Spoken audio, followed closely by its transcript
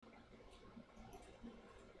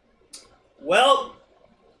Well,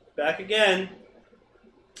 back again.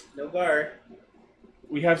 No Gar.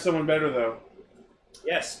 We have someone better, though.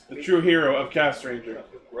 Yes. The true hero of Cast Ranger.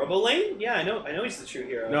 Robolane? Yeah, I know he's the true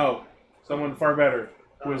hero. No, someone far better,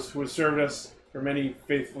 who has served us for many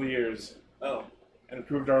faithful years Oh. and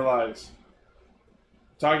improved our lives.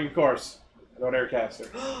 Talking, of course, about Aircaster.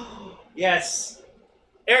 Yes.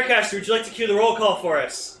 Aircaster, would you like to cue the roll call for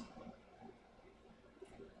us?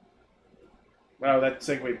 Wow, that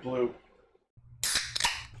segue blew.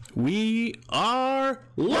 We are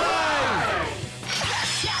live!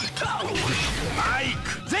 Mike!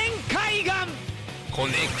 Zenkaigan!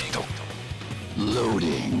 Connect.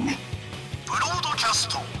 Loading.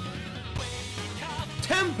 Broadcast.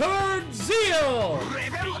 Tempered Zeal!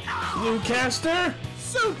 Bluecaster,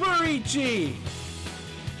 Super Ichi!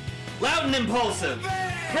 Loud and impulsive.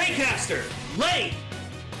 Greycaster, late.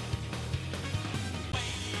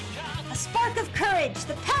 A spark of courage,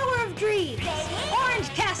 the power of dreams. Orange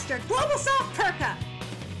Caster, Global Soft Perka.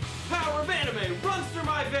 Power of anime runs through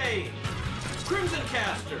my veins. Crimson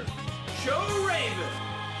Caster, Joe Raven.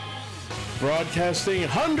 Broadcasting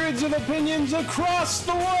hundreds of opinions across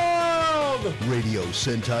the world! Radio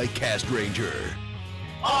Sentai Cast Ranger.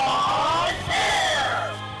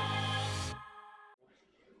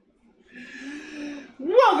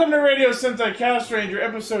 Welcome to Radio Sentai Cast Ranger,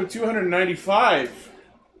 episode 295.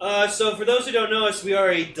 So for those who don't know us, we are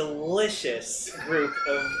a delicious group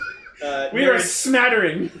of We are nerds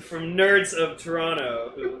smattering. from nerds of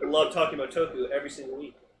Toronto who love talking about Toku every single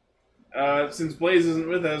week. Since Blaze isn't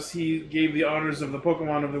with us, he gave the honors of the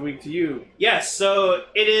Pokemon of the week to you. Yes, so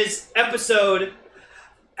it is episode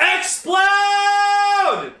Explode!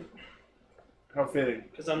 How fitting.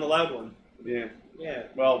 Because I'm the loud one. Yeah. Yeah.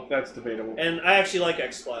 Well, that's debatable. And I actually like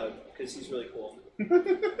Xcloud, because he's really cool.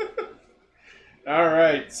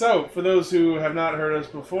 Alright, so for those who have not heard us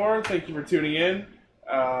before, thank you for tuning in.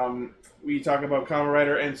 We talk about Kamen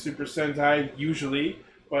Rider and Super Sentai usually,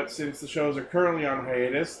 but since the shows are currently on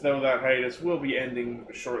hiatus, though that hiatus will be ending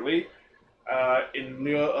shortly, in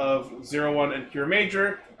lieu of Zero One and Pure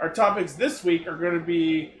Major, our topics this week are going to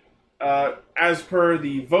be, as per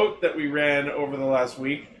the vote that we ran over the last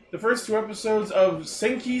week, the first two episodes of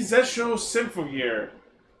Senki Zesho Symphogear,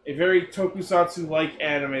 a very tokusatsu-like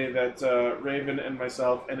anime that Raven and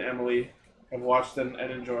myself and Emily have watched and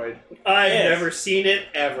enjoyed. I've Yes. never seen it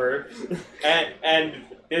ever. And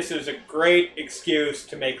this is a great excuse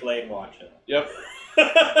to make Lane watch it. Yep.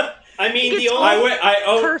 I mean, the It's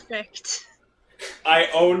only... Perfect. I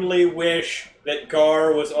only wish that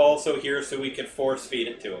Gar was also here so we could force feed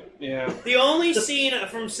it to him. Yeah. The only scene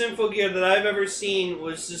from Symphogear that I've ever seen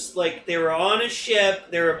was just like they were on a ship,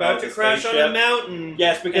 they were about Oh, to the crash on a spaceship? mountain.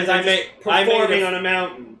 Yes, because and I they're made just performing on a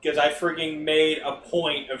mountain. because I frigging made a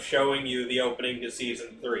point of showing you the opening to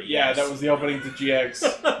season 3. Yeah, yes. that was the opening to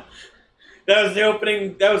GX. That was the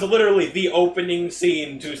opening. That was literally the opening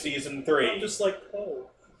scene to season 3. I'm just like, oh.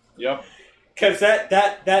 Yep. Because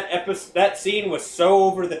that scene was so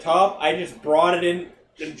over the top, I just brought it in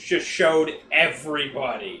and just showed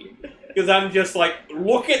everybody. Because I'm just like,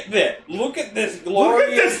 look at this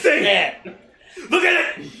glorious this thing! shit. Look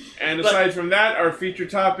at it! And aside from that, our feature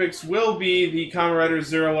topics will be the Kamen Rider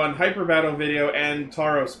Zero One Hyper Battle video and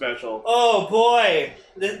Taro special. Oh boy!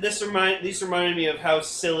 These reminded me of how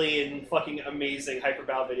silly and fucking amazing Hyper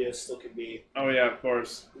Battle videos still can be. Oh yeah, of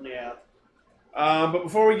course. Yeah. But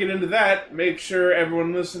before we get into that, make sure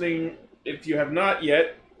everyone listening, if you have not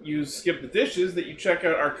yet, use Skip the Dishes, that you check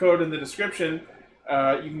out our code in the description.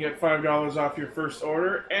 You can get $5 off your first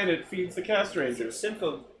order, and it feeds the Cast Rangers.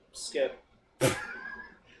 Sympho skip.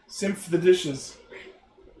 Symph the Dishes.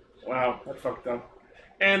 Wow, that fucked up.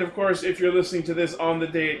 And of course, if you're listening to this on the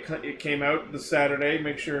day it came out, the Saturday,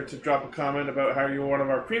 make sure to drop a comment about how you're one of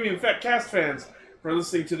our premium Fat Cast fans for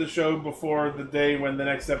listening to the show before the day when the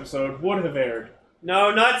next episode would have aired.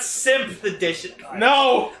 No, not simp the dish. God,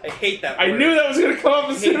 No! I hate that word. I knew that was going to come up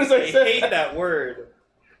as soon as I said hate that word.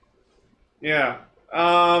 Yeah.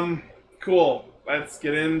 Cool. Let's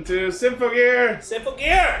get into Symphogear.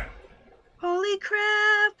 Symphogear! Holy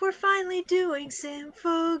crap, we're finally doing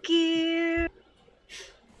Symphogear.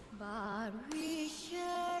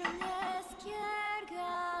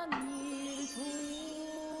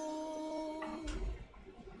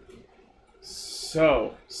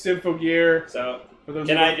 So, Symphogear. So, For those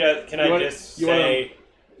can who I want- just you wanna say,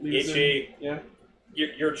 leave this Ichi, in? Yeah.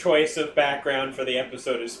 your choice of background for the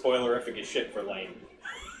episode is spoilerific as shit for Lane.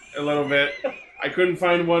 A little bit. I couldn't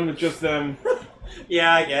find one with just them.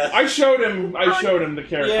 Yeah, I guess. I showed him the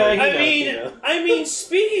character. Yeah, I mean,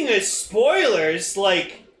 speaking of spoilers,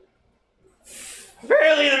 like,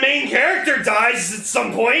 apparently the main character dies at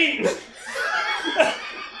some point.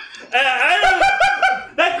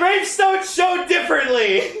 That gravestone showed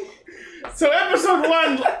differently. So episode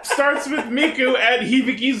 1 starts with Miku at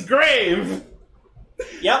Hibiki's grave.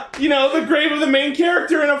 Yep. You know, the grave of the main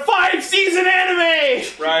character in a 5-season anime!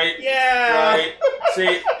 Right. Yeah. Right.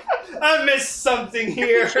 See, I missed something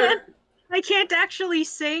here. I can't actually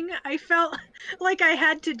sing. I felt like I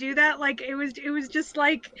had to do that. Like it was just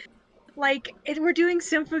like we're doing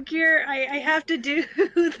Symphogear. I have to do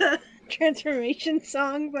the transformation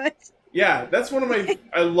song, but Yeah, that's one of my...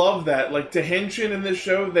 I love that. Like, to Henshin in this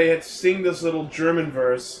show, they had to sing this little German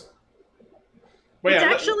verse. But it's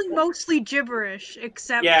yeah, actually mostly gibberish,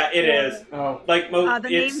 except yeah, it for, is. Oh. Like the it's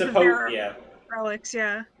names of supposed. their Yeah. relics.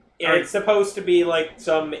 Yeah. Yeah, it's supposed to be like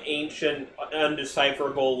some ancient,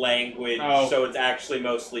 undecipherable language, Oh. so it's actually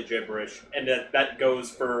mostly gibberish, and that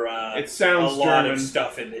goes for It a sounds lot German. of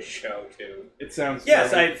stuff in this show too. It sounds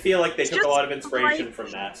Yes, German. I feel like they It's took a just lot of inspiration like-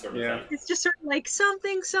 from that sort of Yeah. thing. It's just sort of like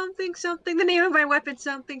something, something, something. The name of my weapon,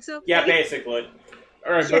 something, something. Yeah, basically.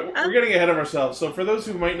 Alright, but Yeah. we're getting ahead of ourselves. So for those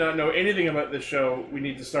who might not know anything about this show, we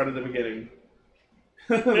need to start at the beginning.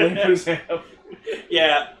 Link put his hand up.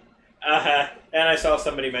 Yeah. And I saw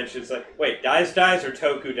somebody mention, it's like, wait, dies or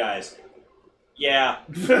Toku dies? Yeah.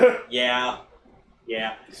 Yeah.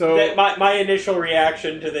 Yeah. So, My initial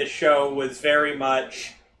reaction to this show was very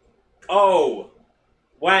much, oh,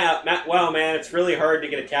 wow, wow, man, it's really hard to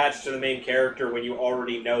get attached to the main character when you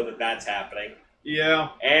already know that that's happening. yeah,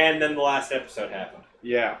 And then the last episode happened.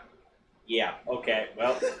 yeah. Yeah, okay,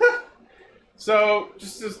 well, So,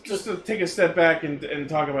 just to take a step back and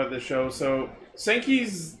talk about this show, so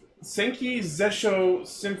Senki Zesho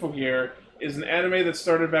Symphogear is an anime that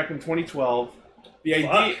started back in 2012.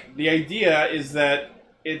 The idea is that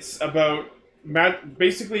it's about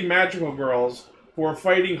basically magical girls who are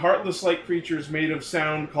fighting heartless-like creatures made of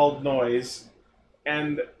sound called noise,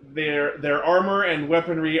 and their armor and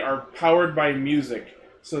weaponry are powered by music.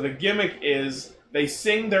 So the gimmick is they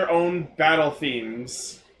sing their own battle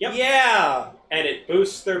themes. Yep. Yeah. and it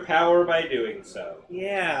boosts their power by doing so.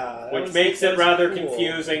 Yeah. Which makes it rather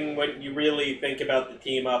confusing when you really think about the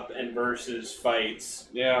team up and versus fights.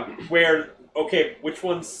 Yeah, Where, okay, which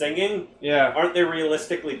one's singing? yeah. Aren't they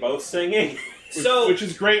realistically both singing? Which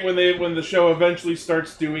is great when the show eventually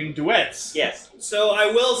starts doing duets. Yes. So I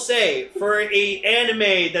will say, for a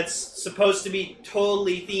anime that's supposed to be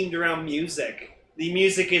totally themed around music, the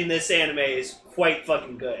music in this anime is quite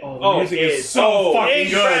fucking good. Oh, the music is so oh, fucking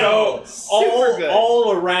incredible. good. So, Super good.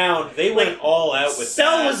 all around, they went Like, all out with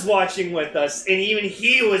Cell that. was watching with us, and even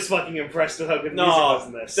he was fucking impressed with how good the music was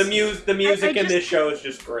in this. the music in just- this show is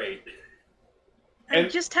just great. I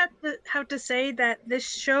And- just have to say that this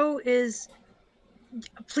show is.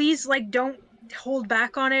 Please, don't hold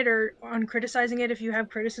back on it or on criticizing it if you have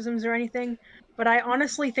criticisms or anything. But I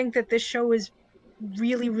honestly think that this show is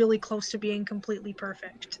really, really close to being completely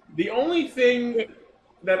perfect. The only thing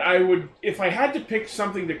that I would, if I had to pick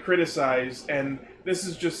something to criticize, and this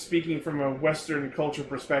is just speaking from a Western culture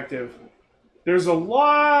perspective, there's a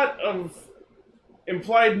lot of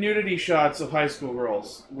implied nudity shots of high school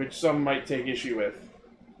girls, which some might take issue with.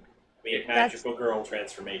 I mean, magical girl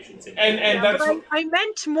transformations. In And Yeah, that's but I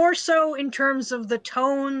meant more so in terms of the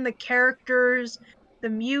tone, the characters, the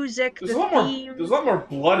music, there's the a lot theme. more. There's a lot more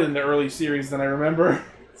blood in the early series than I remember.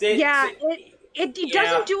 Yeah, it Yeah.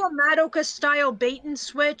 doesn't do a Madoka style bait and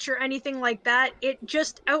switch or anything like that. It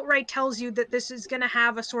just outright tells you that this is going to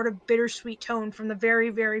have a sort of bittersweet tone from the very,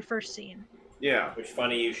 very first scene. Yeah. Which,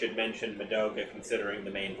 funny you should mention Madoka, considering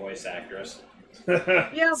the main voice actress.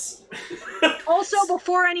 Yeah. Also,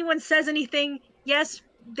 before anyone says anything, yes,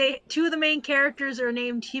 two of the main characters are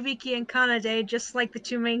named Hibiki and Kanade, just like the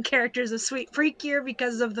two main characters of Sweet Freakier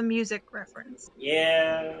because of the music reference.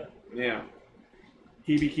 Yeah. Yeah.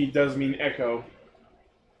 Hibiki does mean echo.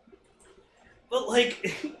 But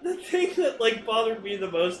the thing that bothered me the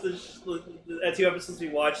most is the 2 episodes we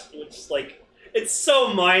watched, which it's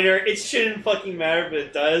so minor. It shouldn't fucking matter, but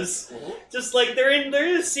it does. Just they're in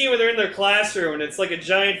a scene where they're in their classroom and it's like a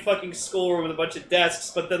giant fucking schoolroom with a bunch of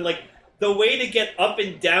desks, but then the way to get up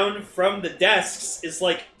and down from the desks is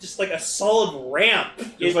just a solid ramp.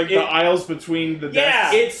 Just the aisles between the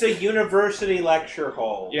Yeah. desks. It's a university lecture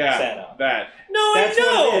hall Yeah, setup. that. No, That's I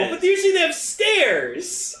what know, it is. but usually they have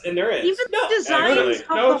stairs. And there is. Even No, the designs actually, of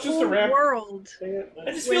no, the it's just a whole ramp. world.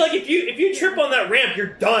 I just feel like if you trip on that ramp,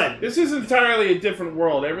 you're done. This is entirely a different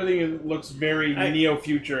world. Everything looks very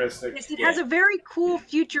neo-futuristic. It has a very cool,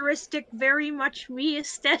 futuristic, very much me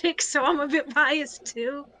aesthetic, so I'm a bit biased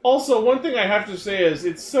too. Also, one thing I have to say is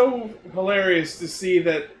it's so hilarious to see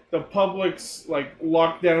that the public's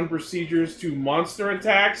lockdown procedures to monster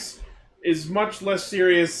attacks is much less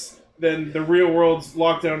serious than the real world's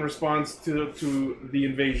lockdown response to the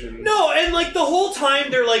invasion. No, and like the whole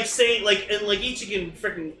time they're like saying like, and like Ichi can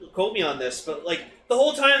freaking quote me on this, but like the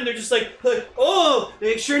whole time they're just like, oh,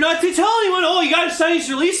 make sure not to tell anyone. Oh, you gotta sign these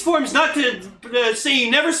release forms not to say you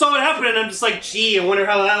never saw it happen. And I'm just like, gee, I wonder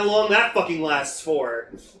how long that fucking lasts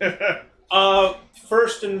for.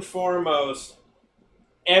 First and foremost,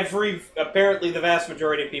 apparently the vast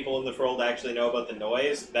majority of people in the world actually know about the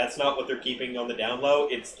noise. That's not what they're keeping on the down low.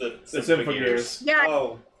 It's the Symphogears. Yeah.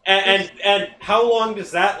 Oh. And how long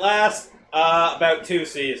does that last? About 2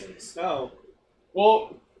 seasons. Oh.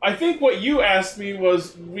 Well, I think what you asked me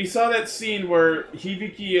was, we saw that scene where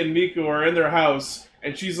Hibiki and Miku are in their house,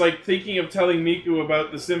 and she's like thinking of telling Miku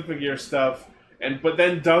about the Symphogear stuff, but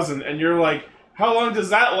then doesn't, and you're like, how long does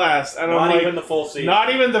that last? And Not I'm like, even the full season. not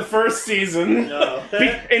even the first season. No.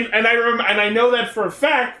 and I know that for a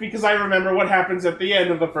fact because I remember what happens at the end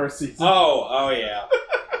of the first season. Oh yeah.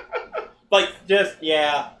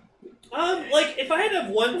 Yeah. Like, if I had to have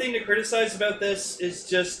one thing to criticize about this, is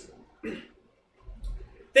just...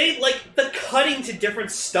 They, like, the cutting to different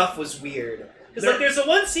stuff was weird. Because, like, there's a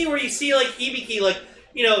one scene where you see, like, Hibiki, like,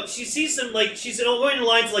 you know, she sees some, like, she's going in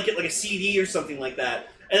line to, like, get, like, a CD or something like that.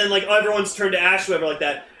 And then, like, everyone's turned to ash, whatever, like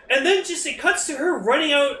that. And then just, it cuts to her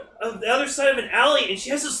running out of the other side of an alley, and she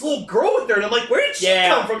has this little girl with her, and I'm like, where did she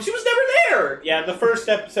come from? She was never there! Yeah, the first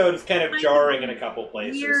episode is kind of jarring in a couple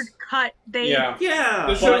places. Weird cut. Yeah.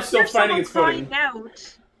 The show's still finding its footing.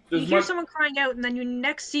 You hear someone crying out, and then you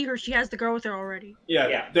next see her, she has the girl with her already.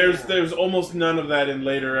 Yeah. There's almost none of that in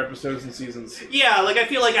later episodes and seasons. Yeah, like, I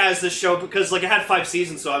feel like as the show, because, like, it had 5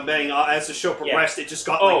 seasons, so I'm betting as the show progressed, it just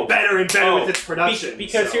got, like, better and better with its production.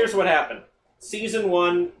 Because here's what happened. Season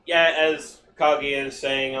 1, as Kaguya is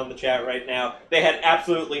saying on the chat right now, they had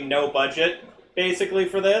absolutely no budget, basically,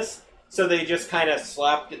 for this. So they just kind of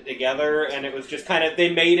slapped it together, and it was just kind of,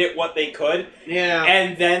 they made it what they could. Yeah.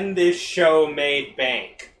 And then this show made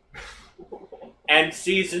bank. And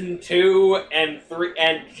season 2 and 3,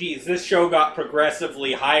 and geez, this show got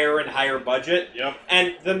progressively higher and higher budget. Yep.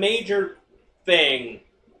 And the major thing,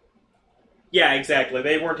 yeah, exactly.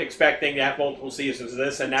 They weren't expecting to have multiple seasons of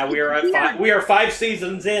this, and now we are at we are 5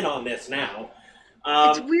 seasons in on this now.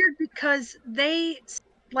 It's weird because they,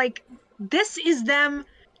 like, this is them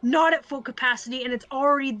not at full capacity, and it's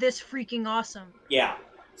already this freaking awesome. Yeah.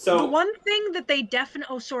 So the one thing that they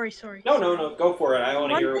definitely... Oh, sorry. No, go for it. I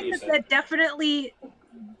want to hear what you said. One thing that definitely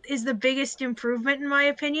is the biggest improvement, in my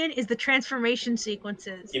opinion, is the transformation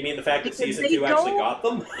sequences. You mean the fact that Because season 2 actually got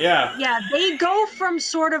them? Yeah. Yeah, they go from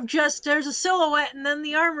sort of just, there's a silhouette and then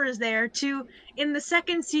the armor is there, to, in the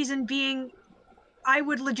second season, being, I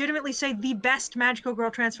would legitimately say, the best Magical Girl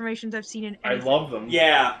transformations I've seen in anything. I love them.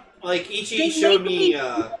 Yeah. Like, Ichi showed me...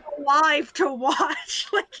 live to watch.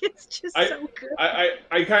 Like, it's just so good.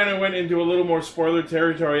 I kind of went into a little more spoiler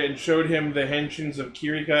territory and showed him the henshins of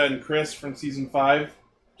Kirika and Chris from season 5.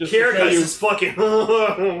 Just Kirika's is fucking...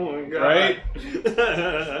 Oh my god.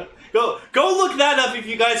 Right? Go look that up if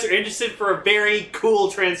you guys are interested for a very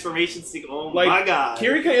cool transformation sequence. Oh my god.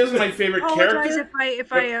 Kirika isn't my favorite character.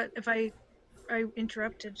 If I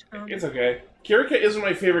interrupted. It's okay. Kirika isn't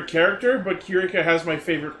my favorite character, but Kirika has my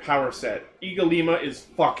favorite power set. Igalima is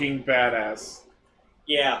fucking badass.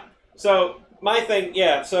 Yeah. So, my thing,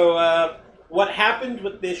 so, what happened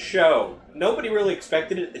with this show, nobody really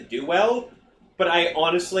expected it to do well, but I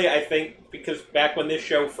think, because back when this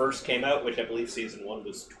show first came out, which I believe season 1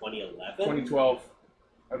 was 2011? 2012.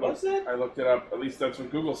 Was that? I looked it up. At least that's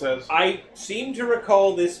what Google says. I seem to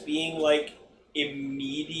recall this being, like,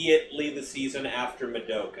 immediately the season after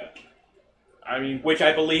Madoka. I mean, which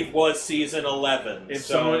I believe was season 11. If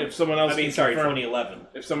someone else, can confirm, 2011.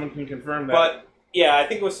 If someone can confirm that, but yeah, I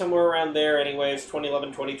think it was somewhere around there. Anyways, 2011,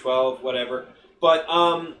 2012, whatever. But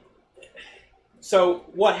so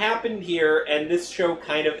what happened here, and this show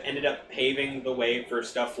kind of ended up paving the way for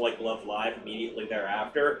stuff like Love Live immediately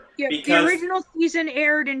thereafter. Yeah, because the original season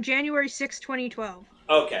aired in January 6, 2012.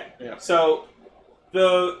 Okay, yeah. So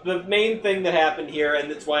the main thing that happened here,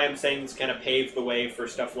 and that's why I'm saying this kind of paved the way for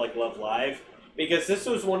stuff like Love Live, because this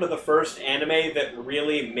was one of the first anime that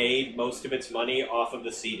really made most of its money off of the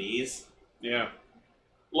CDs. Yeah.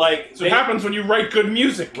 Like, so it happens when you write good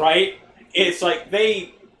music. Right? It's like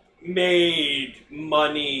they made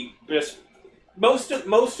money just... Most of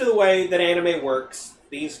the way that anime works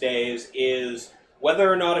these days is whether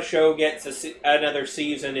or not a show gets another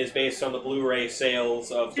season is based on the Blu-ray sales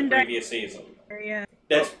of the previous season. Yeah.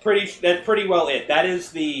 That's pretty well it. That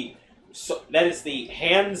is the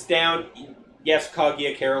hands down. Yes,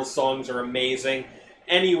 Kaguya Carol's songs are amazing.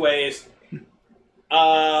 Anyways,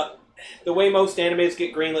 the way most animes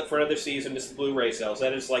get greenlit for another season is the Blu-ray sales.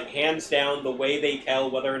 That is, like, hands down the way they tell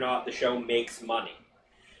whether or not the show makes money.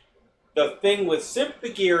 The thing with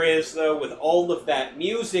Symphogear is, though, with all of that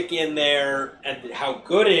music in there and how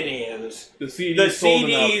good it is, the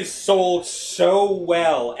CDs sold so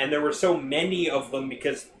well, and there were so many of them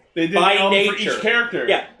because they did by an album nature, for each character.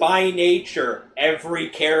 Yeah, by nature, every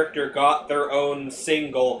character got their own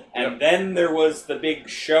single, and then there was the big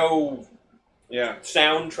show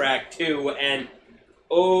soundtrack too, and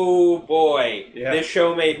oh boy, this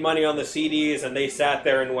show made money on the CDs, and they sat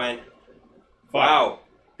there and went, wow.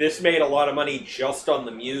 This made a lot of money just on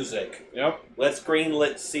the music. Yep. Let's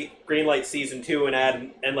greenlight season 2 and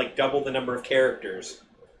add and like double the number of characters.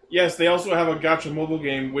 Yes, they also have a gacha mobile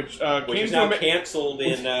game which is now canceled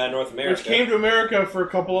in North America. Which came to America for a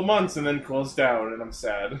couple of months and then closed down, and I'm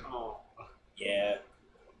sad. Oh. Yeah.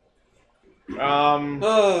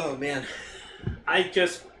 Oh man. I'm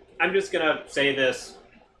just gonna say this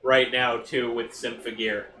right now too with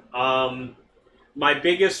Symphogear. My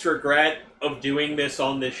biggest regret of doing this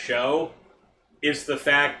on this show is the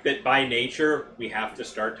fact that by nature we have to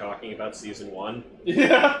start talking about season 1.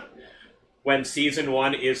 Yeah. When season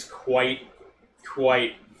 1 is quite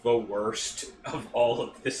the worst of all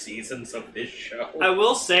of the seasons of this show. I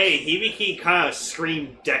will say, Hibiki kind of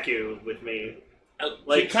screamed Deku with me.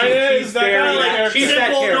 Like, she's that she's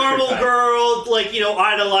simple, normal girl, like,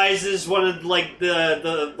 idolizes one of, like,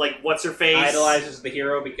 the what's-her-face? Idolizes the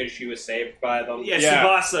hero because she was saved by them. Yeah,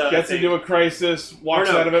 Tsubasa. Gets into a crisis,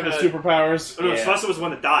 walks out of it with superpowers. Oh, no, Tsubasa was the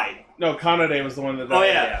one that died. No, Kanade was the one that died. Oh,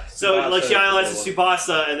 yeah. So, Tsubasa, she idolizes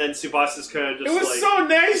Tsubasa, and then Tsubasa's kind of just, It was so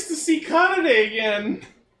nice to see Kanade again.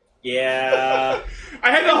 Yeah.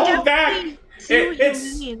 I had to hold back.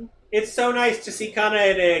 It's so nice to see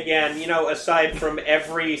Kanade again, aside from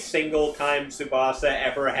every single time Tsubasa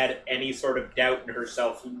ever had any sort of doubt in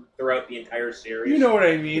herself throughout the entire series. You know what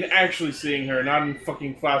I mean, actually seeing her, not in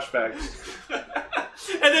fucking flashbacks.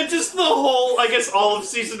 And then just the whole, I guess all of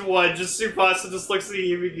season 1, just Tsubasa just looks at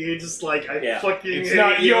Hibiki just like, It's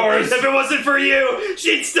not yours! If it wasn't for you,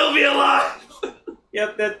 she'd still be alive!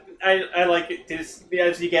 Yep, I like it.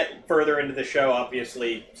 As you get further into the show,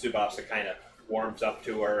 obviously, Tsubasa kind of warms up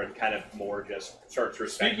to her and kind of more just starts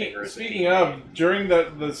respecting her. Speaking of, during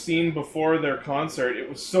the scene before their concert, it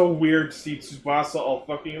was so weird to see Tsubasa all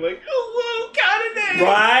fucking like, hello, Kanade!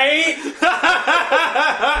 Right?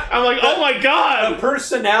 I'm like, oh my god! A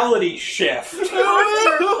personality shift.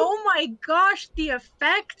 Oh my gosh, the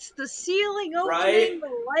effects, the ceiling opening,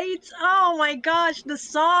 the lights, oh my gosh, the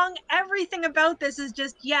song, everything about this is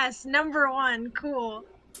just, yes, #1, cool.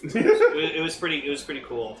 It was pretty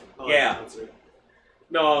cool. Yeah.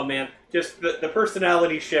 No, man. Just the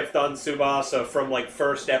personality shift on Tsubasa from, like,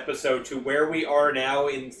 first episode to where we are now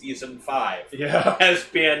in season 5 has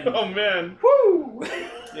been... Oh, man. Woo!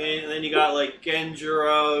 And then you got, like,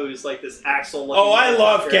 Genjuro, who's, like, this Axel... Oh, I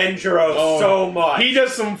love Genjuro so much. He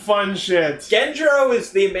does some fun shit. Genjuro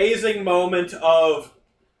is the amazing moment of,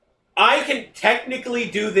 I can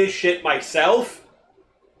technically do this shit myself.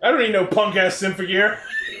 I don't even know punk-ass Symphogear.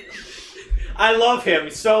 I love him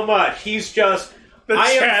so much. He's just...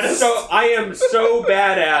 I am so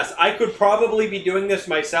badass. I could probably be doing this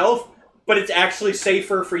myself, but it's actually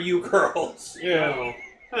safer for you girls. Yeah. Oh.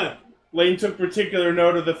 Huh. Lane took particular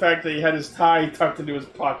note of the fact that he had his tie tucked into his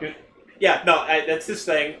pocket. Yeah, no, that's his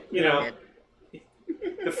thing. You know,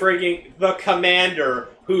 the commander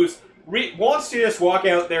who's wants to just walk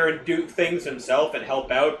out there and do things himself and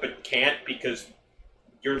help out, but can't because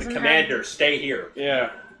you're the commander. Stay here.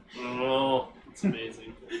 Yeah. Oh, it's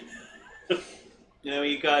amazing.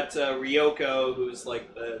 You got Ryoko, who's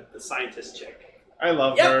like the scientist chick. I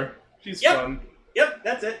love her. She's fun. Yep,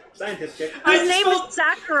 that's it. Scientist chick. His name is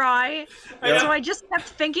Sakurai, so I just kept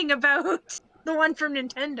thinking about the one from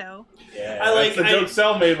Nintendo. Yeah, that's the joke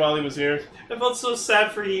Cell made while he was here. I felt so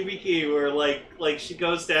sad for Hibiki, where like she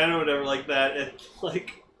goes down or whatever like that, and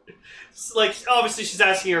like obviously she's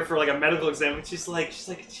asking her for like a medical exam, and she's like,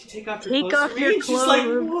 "Can you take off your clothes for me?" And she's like,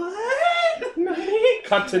 "What?"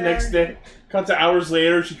 Cut to next day. Cut to hours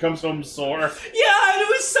later, she comes home sore. Yeah, and it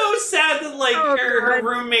was so sad that like her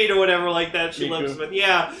roommate or whatever like that she lives with.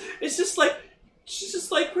 Yeah, it's just like she's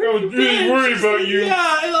just like, "Where have you been?" Worry about you.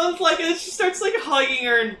 Yeah, and I was like, and she starts like hugging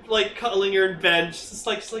her and like cuddling her in bed. She's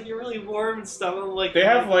like, "You're really warm and stuff." And I'm like, they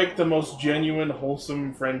have like the most genuine,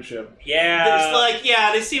 wholesome friendship. Yeah, it's like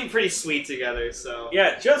they seem pretty sweet together. So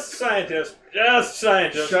yeah, just scientists. Shut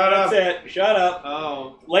up. That's it. Shut up.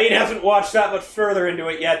 Oh. Lane hasn't watched that much further into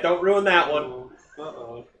it yet. Don't ruin that one.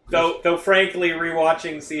 Uh-oh. Though frankly,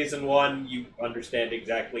 rewatching season 1, you understand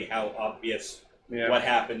exactly how obvious Yeah. what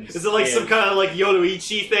happens. Is it like some kind of like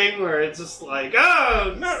Yoruichi thing where it's just like,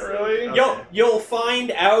 oh, Not really. Okay. You'll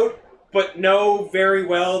find out, but know very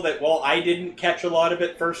well that while I didn't catch a lot of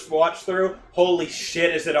it first watch through, holy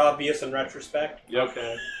shit, is it obvious in retrospect?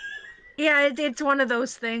 Okay. Yeah, it's one of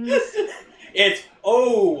those things. It's,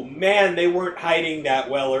 oh man, they weren't hiding that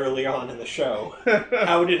well early on in the show.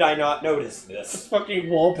 How did I not notice this? Fucking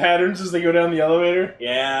wall patterns as they go down the elevator.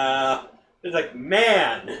 Yeah. It's like,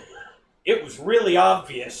 man, it was really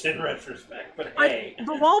obvious in retrospect, but hey.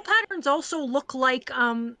 The wall patterns also look like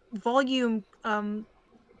volume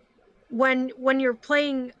when you're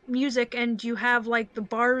playing music and you have like the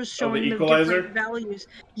bars showing the equalizer? different values.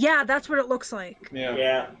 Yeah, that's what it looks like. Yeah.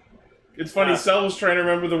 Yeah. It's funny, Cell was trying to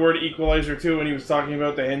remember the word equalizer too when he was talking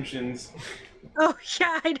about the henshins. Oh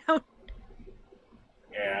yeah, I know.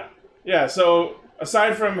 Yeah. Yeah, so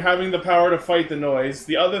aside from having the power to fight the noise,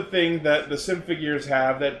 the other thing that the Symphogears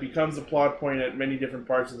have that becomes a plot point at many different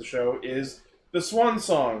parts of the show is the Swan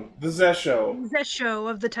Song, the Zesho.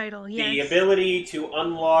 Zesho of the title, yes. The ability to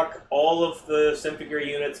unlock all of the Symphogear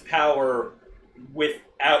units' power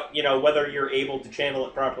without, whether you're able to channel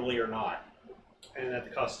it properly or not. And at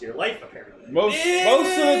the cost of your life, apparently. Most of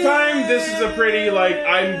the time, this is a pretty,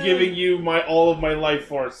 I'm giving you all of my life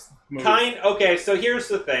force move. Okay, so here's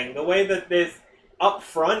the thing. The way that this, up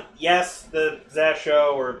front, yes, the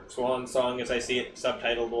Zesho, or Swan Song as I see it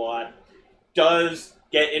subtitled a lot, does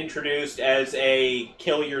get introduced as a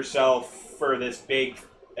kill yourself for this big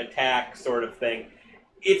attack sort of thing.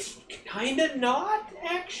 It's kind of not,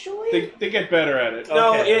 actually. They get better at it.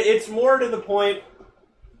 No, Okay. it's more to the point,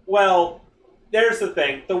 well, there's the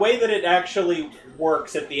thing. The way that it actually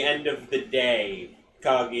works at the end of the day,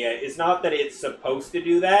 Kaguya, is not that it's supposed to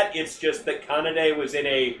do that, it's just that Kanade was in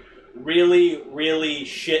a really, really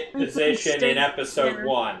shit position in episode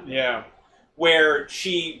 1. Yeah. Where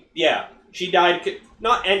she died,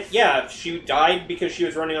 she died because she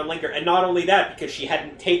was running on Linker, and not only that, because she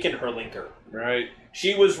hadn't taken her Linker. Right.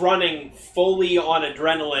 She was running fully on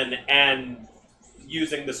adrenaline and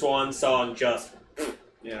using the Swan Song just...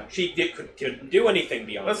 Yeah. She couldn't do anything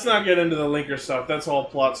beyond Let's that. not get into the linker stuff. That's all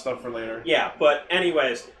plot stuff for later. Yeah, but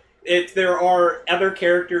anyways, there are other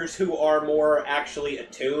characters who are more actually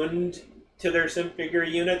attuned to their Symphogear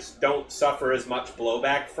units, don't suffer as much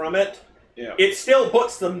blowback from it. Yeah. It still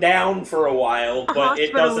puts them down for a while, but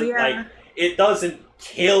it doesn't it doesn't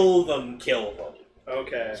kill them.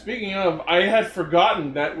 Okay. Speaking of, I had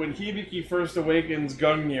forgotten that when Hibiki first awakens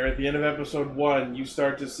Gungnir at the end of episode 1, you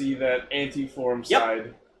start to see that anti-form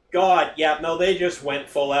side. God, yeah, no, they just went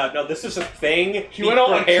full out. No, this is a thing. She went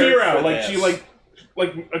all Prepared Akira, for like this. she like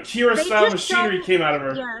Akira-style machinery came out of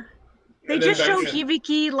her. Yeah. They And then just showed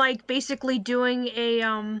Benja. Hibiki basically doing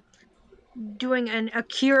an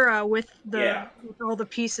Akira with with all the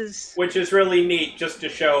pieces. Which is really neat, just to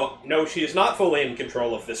show, no, she is not fully in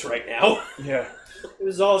control of this right now. Yeah. It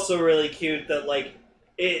was also really cute that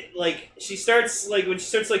she starts when she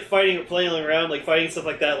starts fighting or playing around, fighting and stuff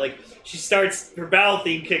like that, she starts, her battle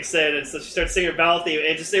theme kicks in, and so she starts singing her battle theme,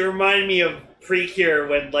 and they remind me of Precure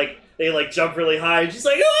when they jump really high, and she's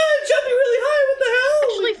like, oh, I'm jumping really high, what the I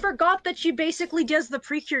hell? actually forgot that she basically does the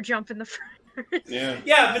Precure jump in the first. Yeah.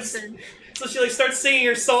 Yeah, but so she starts singing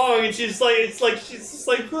her song, and she's she's just what? She's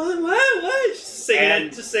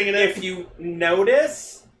singing it. If you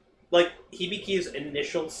notice, Hibiki's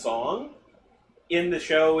initial song in the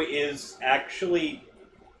show is actually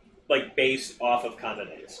based off of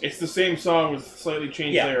Kanade's. It's the same song with slightly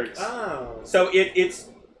changed lyrics. Oh. So it's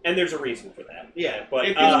and there's a reason for that. Yeah, But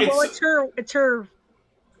It's her.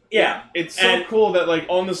 yeah, It's so cool that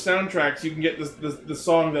on the soundtracks you can get the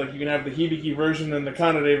song that you can have the Hibiki version and the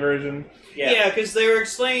Kanade version. Yeah, because they were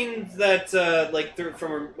explained that,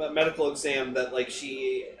 from her medical exam, that,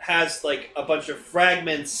 she has, a bunch of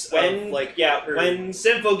fragments of, her when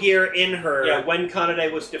Symphogear in her. Yeah, when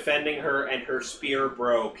Kanade was defending her and her spear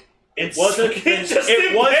broke, It wasn't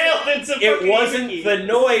it wasn't the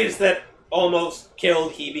noise that almost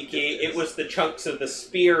killed Hibiki. It was the chunks of the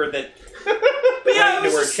spear that yeah, went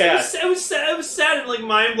into her chest. It was sad and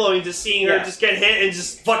mind blowing just seeing her just get hit and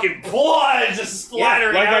just fucking blood just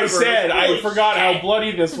splattering Like out I of her. said, I Holy forgot shit. how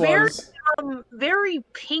bloody this Very, was. very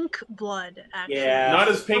pink blood, actually. Yeah. Not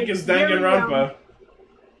as pink as Very, Danganronpa.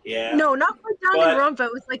 Yeah. No, not quite But- Danganronpa.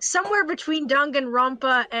 It was somewhere between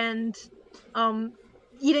Danganronpa and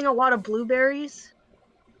eating a lot of blueberries.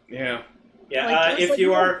 Yeah. Yeah,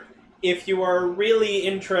 if you are really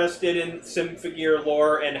interested in Symphogear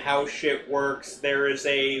lore and how shit works, there is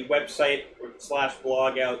a website /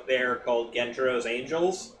 blog out there called Genjiro's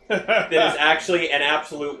Angels that is actually an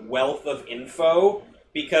absolute wealth of info,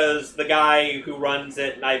 because the guy who runs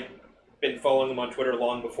it, and been following him on Twitter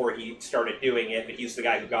long before he started doing it, but he's the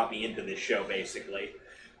guy who got me into this show, basically.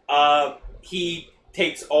 He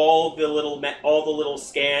takes all the little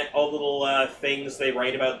things they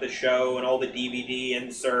write about the show and all the DVD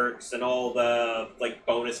inserts and all the like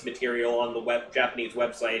bonus material on the Japanese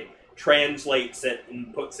website, translates it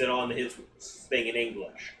and puts it on his thing in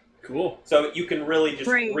English. Cool. So you can really just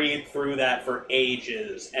Great. read through that for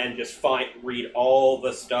ages and just read all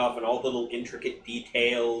the stuff and all the little intricate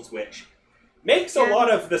details, which makes a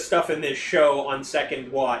lot of the stuff in this show on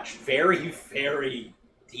second watch very, very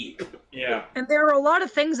deep. Yeah. And there are a lot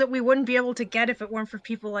of things that we wouldn't be able to get if it weren't for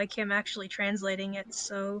people like him actually translating it,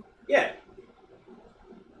 so Yeah.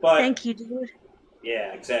 But thank you, dude.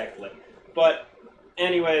 yeah, exactly. But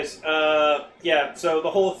anyways, yeah, so the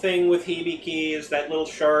whole thing with Hibiki is that little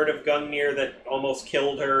shard of Gungnir that almost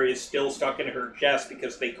killed her is still stuck in her chest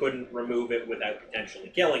because they couldn't remove it without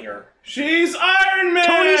potentially killing her. She's Iron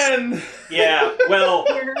Man! Yeah, well,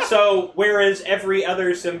 so whereas every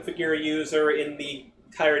other Symphogear user in the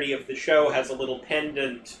entirety of the show has a little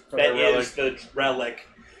pendant For that the is the relic,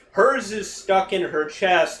 hers is stuck in her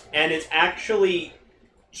chest, and it's actually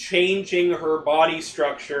changing her body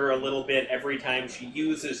structure a little bit every time she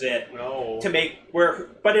uses it No. to make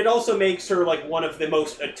but it also makes her like one of the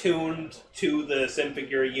most attuned to the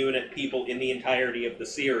Symphogear unit people in the entirety of the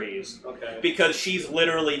series, Okay. because she's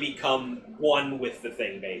literally become one with the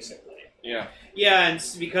thing, basically. Yeah. Yeah, and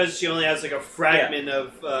it's because she only has like a fragment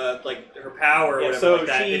of like her power or Yeah, whatever so like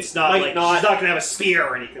that. she It's not might like not- she's not gonna have a spear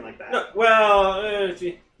or anything like that. No, well,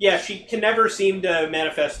 yeah, she can never seem to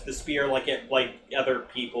manifest the spear like other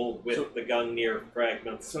people with the Gungnir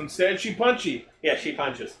fragments. So instead, she punchy. Yeah, she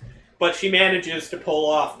punches, but she manages to pull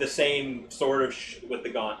off the same sort of with the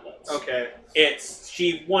gauntlets. Okay.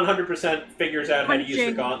 She 100% figures out how to use the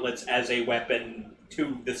Punching. gauntlets as a weapon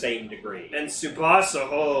to the same degree. And Tsubasa,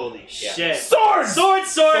 holy shit. Swords! Swords!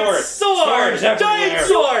 Swords Giant everywhere.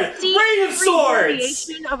 sword! See, Rain of every swords!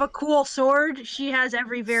 variation of a cool sword, she has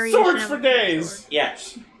every variation Swords of for a cool days! sword.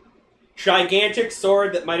 Yes. Gigantic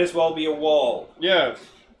sword that might as well be a wall. Yeah.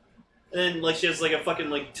 And then like she has like a fucking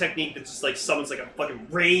like technique that just like summons like a fucking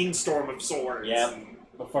rainstorm of swords. Yeah.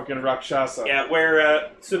 The fucking Rakshasa. Yeah,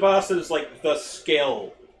 where Tsubasa's like the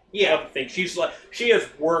skill. Yeah. Thing. She's like she has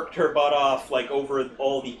worked her butt off like over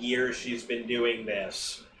all the years she's been doing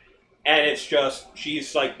this, and it's just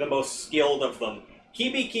she's like the most skilled of them.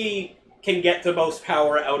 Hibiki can get the most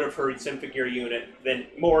power out of her Symphogear unit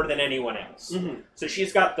more than anyone else. Mhm. So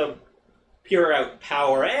she's got the pure out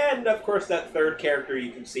power, and of course that third character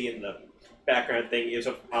you can see in the background thing is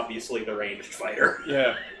obviously the ranged fighter.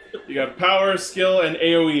 Yeah. You got power, skill, and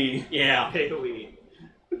AoE. Yeah. AoE.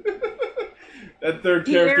 That third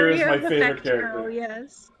The character is area my of favorite effect character. arrow,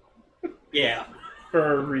 yes. Yeah.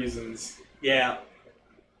 For reasons. Yeah.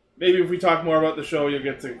 Maybe if we talk more about the show, you'll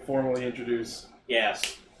get to formally introduce.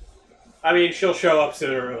 Yes. I mean, she'll show up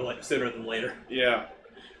sooner than later. Yeah.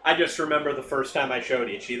 I just remember the first time I showed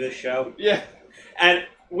Ichi this show, Yeah. and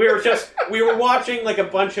we were watching like a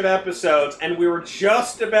bunch of episodes, and we were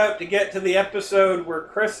just about to get to the episode where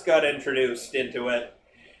Chris got introduced into it.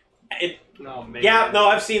 Oh man. Yeah, no,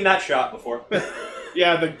 I've seen that shot before.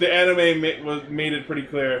 Yeah, the anime made it pretty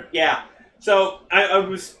clear. Yeah, so I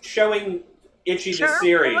was showing Ichi the Sure,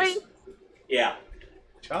 series. boy. Yeah,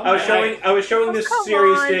 I was showing this come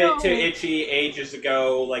series on, to no. Ichi ages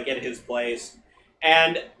ago, like at his place,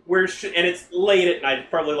 and and it's late at night,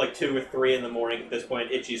 probably like 2 or 3 in the morning at this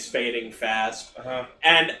point. Ichi's fading fast, Uh-huh.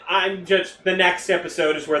 and I'm just the next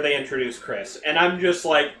episode is where they introduce Chris, and I'm just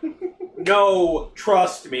like, no,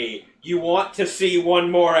 trust me, you want to see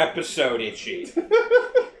one more episode, Ichi,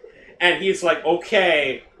 and he's like,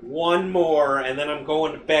 okay, one more, and then I'm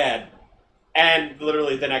going to bed. And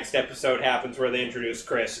literally the next episode happens where they introduce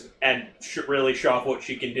Chris and really show off what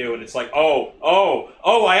she can do, and it's like, oh,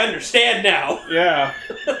 I understand now. Yeah.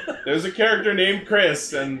 There's a character named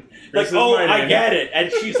Chris, and Chris Like, is oh, my I name. get it.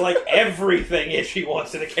 And she's like everything Ichi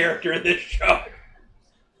wants in a character in this show.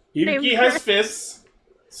 Hibiki Named has Chris. fists.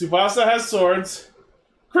 Tsubasa has swords.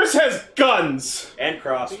 Chris has guns. And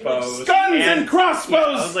crossbows. Guns and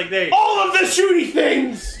crossbows. I was like, there you all of the shooty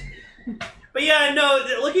things. But yeah, no,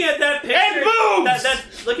 looking at that picture... And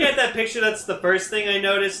boobs! Looking at that picture, that's the first thing I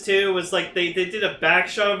noticed, too, was like, they did a back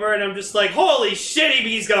shot of her, and I'm just like, holy shit,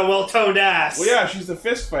 he's got a well-toned ass! Well, yeah, she's a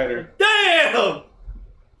fist fighter. Damn!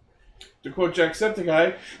 To quote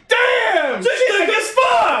Jacksepticeye, damn! She's thick as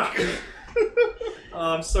fuck!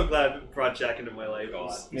 Oh, I'm so glad I brought Jack into my life.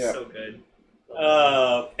 He's Yeah. so good.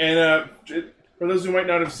 And for those who might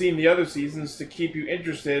not have seen the other seasons, to keep you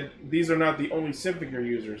interested, these are not the only Symphogear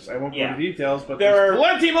users. I won't go Yeah. into details, but There there's are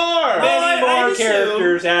plenty more! Many I more assume-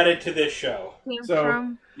 characters added to this show. Came So-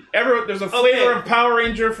 from. There's a flavor Okay. of Power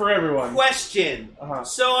Ranger for everyone. Question. Uh-huh.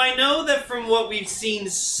 So I know that from what we've seen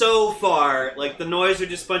so far, like the noise are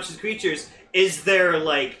just bunches of creatures. Is there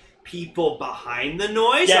like people behind the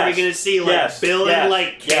noise? Yes. Are we going to see like Yes. Bill Yes. and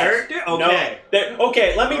like Yes. character? No. Okay.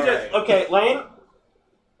 Okay, let me All just... right. Okay, Lane?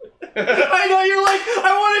 I know you're like,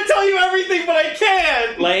 I want to tell you everything, but I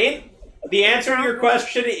can't. Lane, the answer to your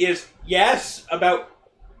question is yes, about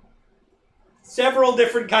several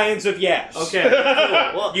different kinds of yes. Okay. Cool.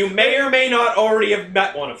 Well, You may or may not already have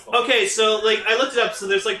met one of them. okay, so like I looked it up. So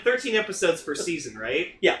there's like 13 episodes per season,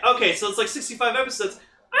 right? Yeah. Okay, so it's like 65 episodes.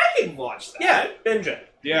 I can watch that. Yeah, binge it.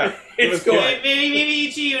 Yeah. It's Give us- good. Maybe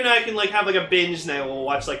each of you and I can like have like a binge night. We'll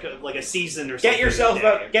watch like a season or something. Get yourself a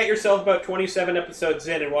day. about 27 episodes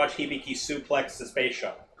in and watch Hibiki suplex the space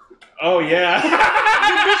shuttle. Oh, yeah.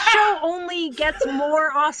 This show only gets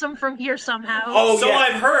more awesome from here somehow. Oh, So yeah.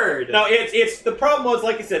 I've heard. No, it's the problem was,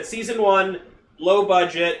 like I said, season 1, low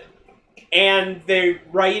budget, and the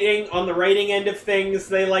writing end of things,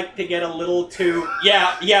 they like to get a little too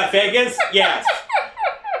Vegas, yes.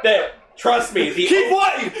 Trust me, keep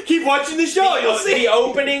watching the show. You'll see. the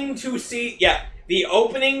opening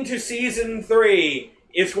to season 3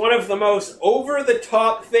 is one of the most over the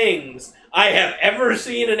top things I have ever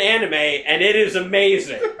seen in anime, and it is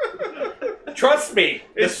amazing. Trust me,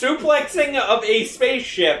 the suplexing of a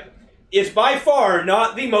spaceship is by far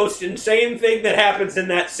not the most insane thing that happens in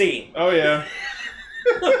that scene. Oh, yeah.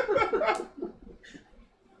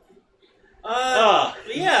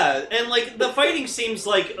 Yeah, and like the fighting seems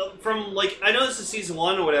like from like I know this is season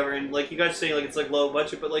 1 or whatever, and like you guys saying like it's like low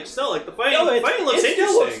budget, but like still like the fighting, fighting looks it interesting.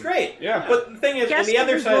 still looks great. Yeah. But the thing is, on Guess the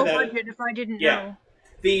other it was side of low that, budget if I didn't Yeah.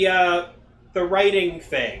 know. the writing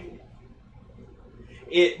thing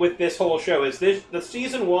with this whole show is the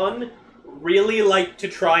season 1 really liked to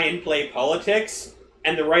try and play politics,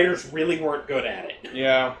 and the writers really weren't good at it.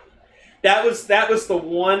 Yeah. That was the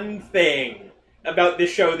one thing about this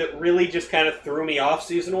show that really just kind of threw me off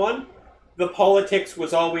season 1. The politics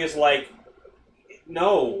was always like,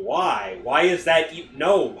 no, why? Why is that?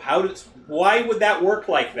 No, why would that work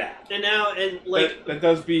like that? And now and like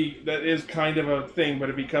that is kind of a thing, but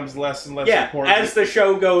it becomes less and less Yeah, important. as the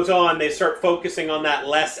show goes on, they start focusing on that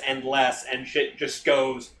less and less, and shit just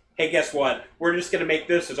goes, hey, guess what? We're just going to make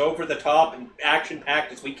this as over the top and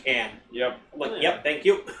action-packed as we can. Yep. I'm like, yep, thank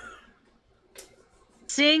you.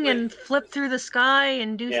 Sing and flip through the sky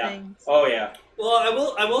and do Yeah. things. Oh, yeah.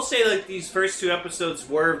 well, I will say like these first 2 episodes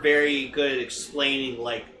were very good at explaining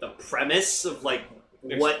like the premise of like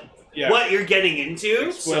what you're getting into.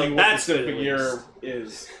 Explaining so what that's the good. at Symphogear least.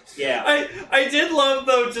 is. Yeah. I did love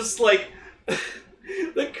though just like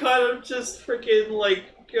the kind of just freaking like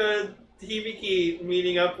Hibiki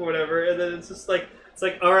meeting up or whatever, and then it's just like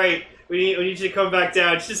all right, we need you to come back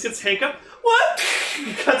down. She just gets handcuffed. What?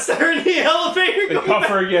 Cuts to her in the elevator. They going cuff back.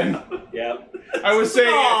 her again. Yeah. I was saying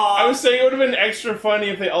Aw. it would have been extra funny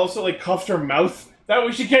if they also like cuffed her mouth. That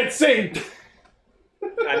way she can't sing.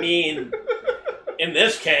 I mean, in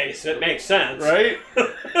this case, it makes sense. Right?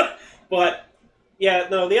 But, yeah,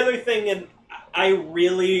 no, the other thing, and I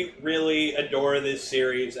really, really adore this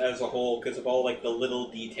series as a whole because of all, like, the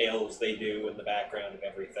little details they do in the background of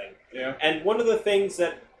everything. Yeah. And one of the things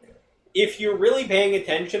that, if you're really paying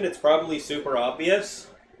attention, it's probably super obvious,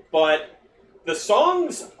 but the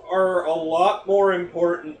songs are a lot more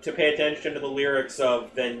important to pay attention to the lyrics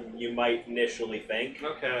of than you might initially think.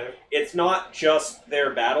 Okay. It's not just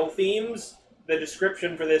their battle themes. The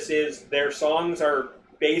description for this is their songs are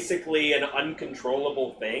basically an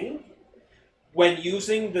uncontrollable thing. When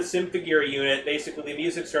using the Symphogear unit, basically the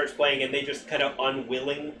music starts playing and they just kind of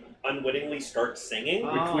unwittingly start singing.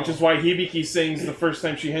 Which is why Hibiki sings the first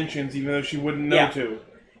time she henshins, even though she wouldn't know Yeah. to.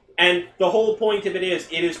 And the whole point of it is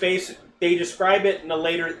they describe it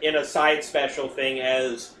in a side special thing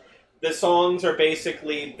as the songs are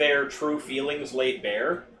basically their true feelings laid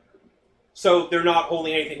bare. So they're not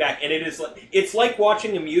holding anything back. And it's like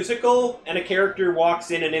watching a musical and a character walks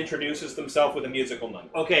in and introduces themselves with a musical number.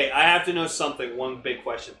 Okay, I have to know something. One big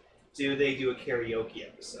question: do they do a karaoke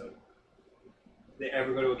episode? They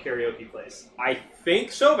ever go to a karaoke place? I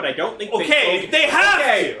think so, but I don't think Okay, they have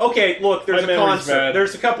Okay, to. okay, look, there's My a memory's concert. bad.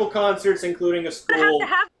 There's a couple concerts, including a I school.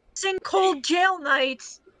 have to sing Cold Jail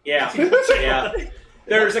Nights. Yeah, yeah.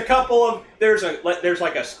 There's a couple of there's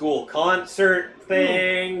like a school concert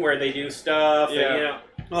thing where they do stuff. Yeah. And, you know.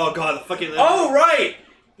 Oh god, the fucking. Oh right,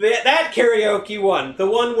 that karaoke one, the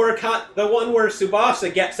one where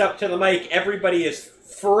Tsubasa gets up to the mic, everybody is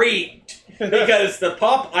freaked because the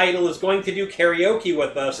pop idol is going to do karaoke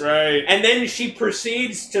with us, Right. and then she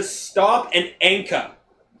proceeds to stop and enka.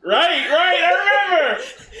 Right, I remember!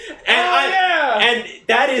 And and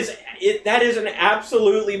that is an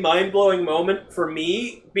absolutely mind-blowing moment for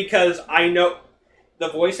me, because I know the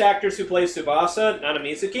voice actress who plays Tsubasa, Nana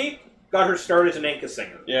Mizuki, got her start as an enka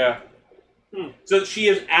singer. Yeah. So she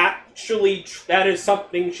is actually, that is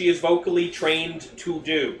something she is vocally trained to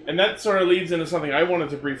do. And that sort of leads into something I wanted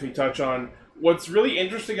to briefly touch on. What's really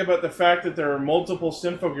interesting about the fact that there are multiple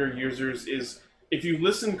Symphogear users is, if you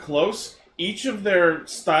listen close, each of their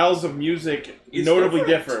styles of music Is notably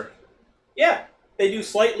different. differ. Yeah, they do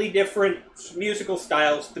slightly different musical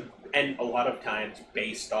styles, and a lot of times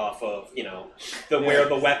based off of, where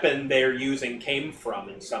the weapon they're using came from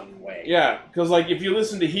in some way. Yeah, because like if you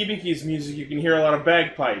listen to Hibiki's music, you can hear a lot of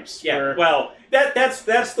bagpipes. Yeah, where- well, that's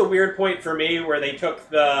the weird point for me, where they took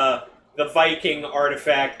the Viking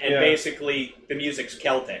artifact and Yeah. basically the music's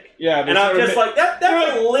Celtic. yeah, they And I'm sort of just ma- like, that's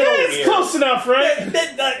a little yeah, it's weird. close enough, right?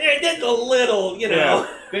 That's a little, Yeah.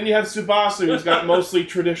 Then you have Tsubasa, who's got mostly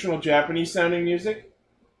traditional Japanese sounding music.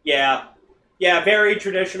 Yeah. Yeah, very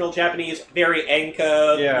traditional Japanese, very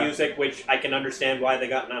enka Yeah. music, which I can understand why they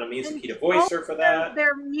got Nana Mizuki to voice all her for that.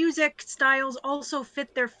 Their music styles also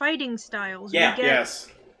fit their fighting styles. Yeah. We get Yes.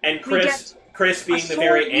 And we Chris a being the sword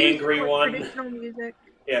very music angry with one. traditional music.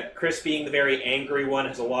 Yeah, Chris being the very angry one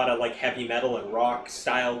has a lot of like heavy metal and rock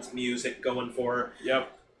styled music going for her. Yep.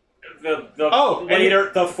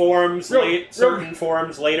 The forms, Real- certain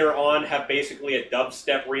forms later on have basically a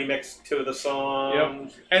dubstep remix to the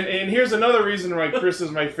song. And here's another reason why Chris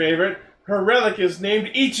is my favorite. Her relic is named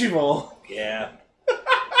Ichivo. Yeah.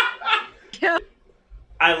 Yeah.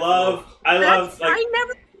 I love like I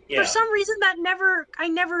never yeah. for some reason that never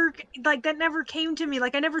came to me.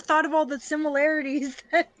 Like I never thought of all the similarities.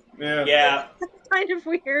 That's Yeah. Yeah. kind of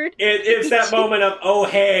weird. It's that moment of, oh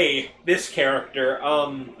hey, this character.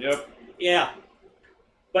 Yep. Yeah.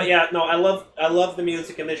 But yeah, no, I love the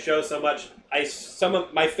music in this show so much. Some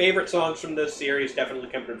of my favorite songs from this series definitely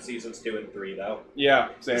come from seasons 2 and 3, though. Yeah.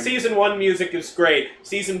 Same. Season 1 music is great.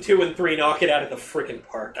 Season 2 and 3 knock it out of the freaking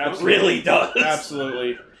park. Absolutely. It really does.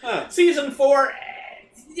 Absolutely. Season 4,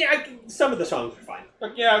 yeah, some of the songs are fine.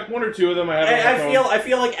 Like, yeah, one or two of them I have. I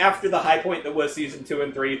feel like after the high point that was season 2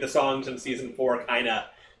 and 3, the songs in season 4 kind of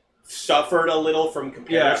suffered a little from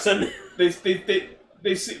comparison.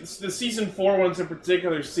 The season 4 ones in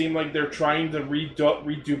particular seem like they're trying to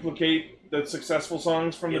reduplicate the successful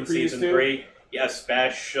songs from in the previous season 3, yeah,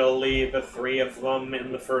 especially the 3 of them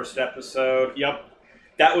in the first episode. Yep.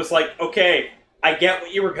 That was like, okay, I get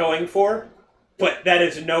what you were going for, but that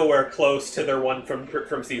is nowhere close to their one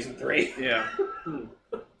from season 3. Yeah.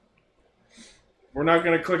 We're not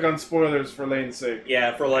going to click on spoilers for Lane's sake.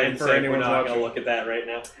 Yeah, for Lane's for sake, we're anyone's not going watching. to look at that right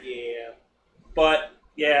now. Yeah. But,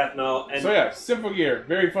 yeah, no. And So yeah, Symphogear,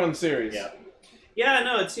 very fun series. Yeah. Yeah,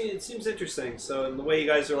 no, it seems interesting. So, and the way you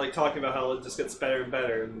guys are like talking about how it just gets better and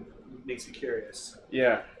better, and makes me curious.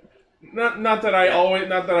 Yeah. Not that I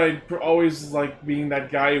always like being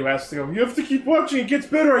that guy who has to go, you have to keep watching, it gets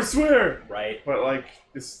better, I swear. Right. But like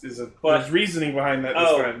this is But- there's reasoning behind that this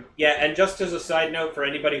Oh, time. yeah, and just as a side note for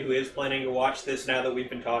anybody who is planning to watch this now that we've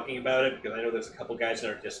been talking about it, because I know there's a couple guys in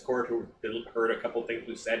our Discord who heard a couple things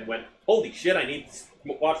we said and went, holy shit, I need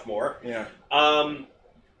to watch more. Yeah.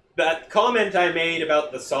 That comment I made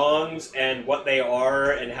about the songs and what they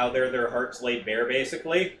are and how they're their hearts laid bare,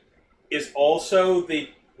 basically, is also the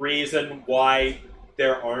reason why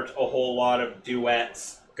there aren't a whole lot of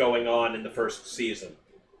duets going on in the first season.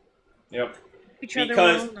 Yep. Each other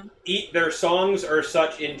Because well, their songs are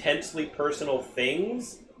such intensely personal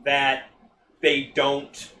things that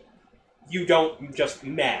you don't just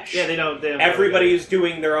mesh. Yeah, they don't. Everybody's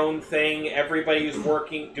doing their own thing. Everybody's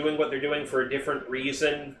doing what they're doing for a different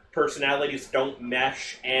reason. Personalities don't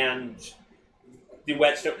mesh, and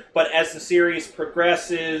duets don't. But as the series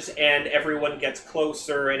progresses and everyone gets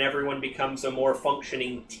closer and everyone becomes a more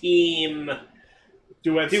functioning team,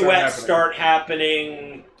 Duets start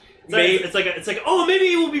happening. It's like oh,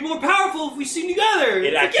 maybe it will be more powerful if we sing together.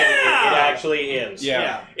 It It's actually is.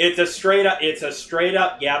 Yeah. It's a straight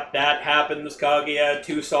up, yep, that happens, Kaguya.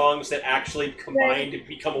 2 songs that actually combine to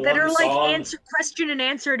become that one are like song. question and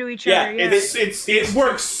answer to each Yeah, other. Yeah. It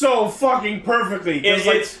works so fucking perfectly.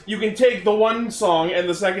 Because you can take the one song and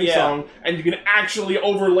the second Yeah. song, and you can actually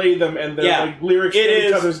overlay them and the Yeah. like lyrics It fill each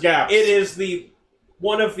is- other's gaps. It is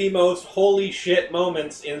one of the most holy shit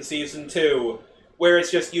moments in season 2, where it's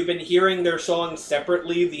just you've been hearing their songs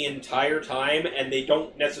separately the entire time, and they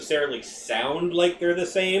don't necessarily sound like they're the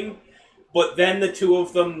same, but then the 2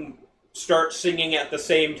 of them start singing at the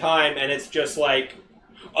same time, and it's just like,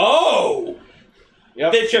 oh!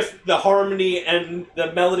 Yep. It's just the harmony and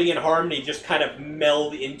the melody and harmony just kind of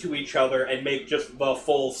meld into each other and make just the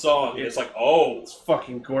full song. It's like, oh. It's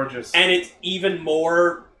fucking gorgeous. And it's even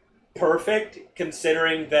more perfect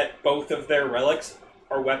considering that both of their relics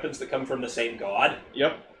are weapons that come from the same god.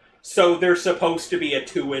 Yep. So they're supposed to be a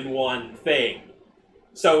 2-in-1 thing.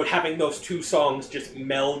 So having those two songs just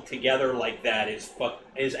meld together like that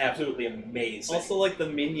is absolutely amazing. Also, like, the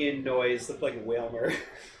minion noise look like Whalmer.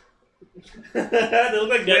 They look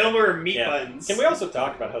like Whalmer or meat buns. Can we also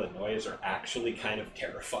talk about how the noise are actually kind of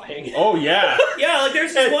terrifying? Oh, yeah. Yeah, like,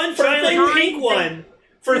 there's this one giant, like, pink one.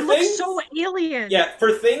 For It looks so alien. Yeah,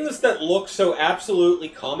 for things that look so absolutely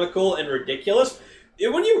comical and ridiculous,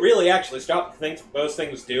 when you really actually stop to think those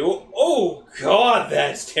things do, oh god,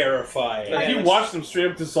 that's terrifying. Like, you watch them straight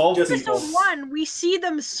up dissolve people. Episode 1, we see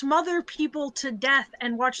them smother people to death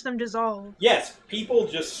and watch them dissolve. Yes, people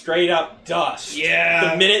just straight up dust.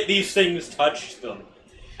 Yeah. The minute these things touch them.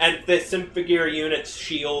 And the Symphogear units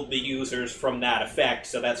shield the users from that effect,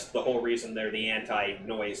 so that's the whole reason they're the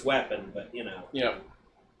anti-noise weapon, but you know. Yeah.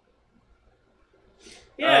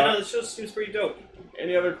 Yeah, no, the show seems pretty dope.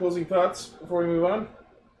 Any other closing thoughts before we move on?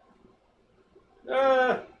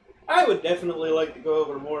 I would definitely like to go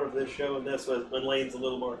over more of this show, and that's when Lane's a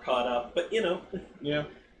little more caught up. But, you know, Yeah.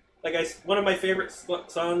 like one of my favorite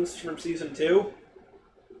songs from Season 2,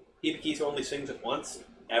 Hibiki's only sings it once,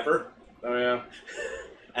 ever, Oh, yeah.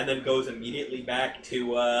 and then goes immediately back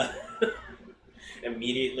to,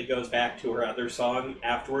 immediately goes back to her other song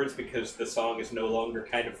afterwards because the song is no longer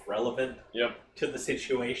kind of relevant Yep. to the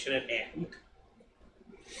situation at hand.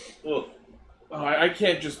 Oh, I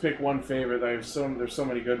can't just pick one favorite. There's so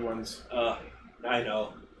many good ones. I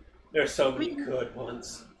know. There's so many good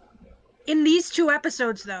ones. In these 2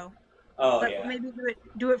 episodes, though. Oh, But yeah. maybe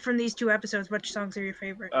do it from these 2 episodes. Which songs are your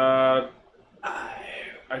favorite? I'd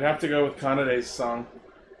have to go with Kanade's song.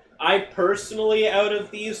 I personally, out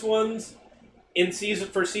of these ones,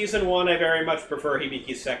 for season 1, I very much prefer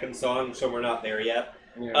Hibiki's second song, so we're not there yet.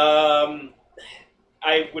 Yeah.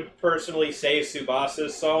 I would personally say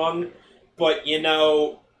Tsubasa's song, but you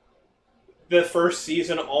know, the first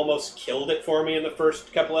season almost killed it for me in the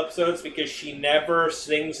first couple episodes because she never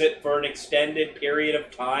sings it for an extended period of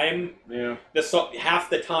time. Yeah. Half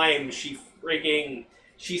the time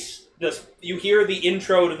you hear the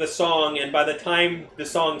intro to the song, and by the time the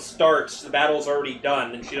song starts, the battle's already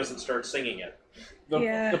done, and she doesn't start singing it.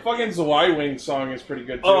 Yeah. The fucking Zwei Wing song is pretty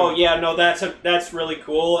good too. Oh yeah, no, that's really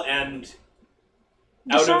cool, and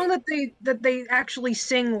The song that they actually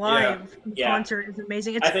sing live in concert is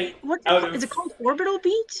amazing. It's, I think is it called Orbital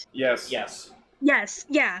Beat? Yes. Yes. Yes.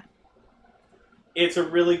 Yeah. It's a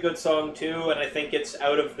really good song too, and I think it's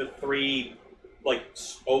out of the 3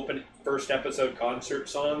 open first episode concert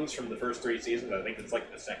songs from the first 3 seasons. I think it's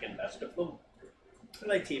like the second best of them. I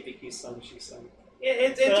like Hibiki's song she sung. Yeah,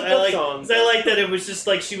 it's a good song. I like that it was just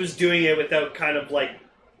like she was doing it without kind of like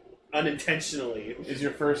unintentionally. Is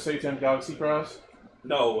your first Satan Galaxy Cross?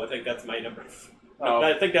 No, I think that's my number. Oh.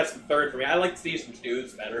 I think that's the 3rd for me. I like season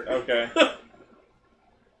 2's better. Okay.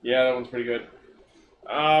 Yeah, that one's pretty good.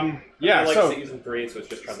 Yeah, I like so season 3, so it's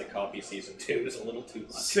just trying to copy season 2 is a little too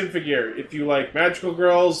much. Symphogear. If you like magical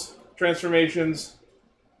girls, transformations,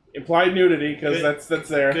 implied nudity, because that's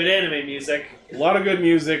there. Good anime music. A lot of good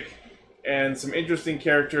music, and some interesting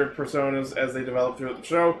character personas as they develop throughout the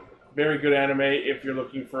show. Very good anime if you're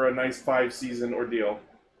looking for a nice 5-season ordeal.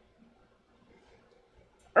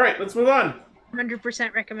 Alright, let's move on.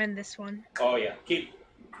 100% recommend this one. Oh yeah, keep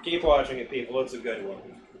watching it, people. It's a good one.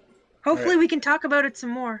 Hopefully we can talk about it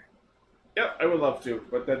some more. Yeah, I would love to,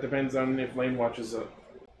 but that depends on if Lane watches it.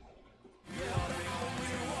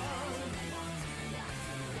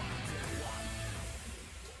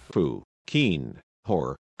 Fu, Keen,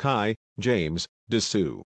 Hor, Kai, James,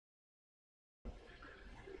 Dessou.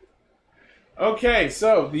 Okay,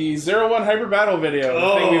 so the 01 Hyper Battle video,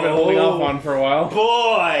 the thing we've been holding off on for a while.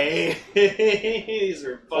 Boy! These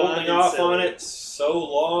are fun. Holding off on it so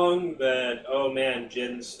long that, oh man,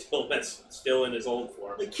 Jin's still in his old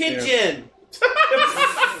form. The Kid Jin!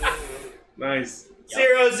 Nice.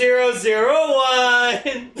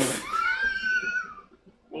 0001!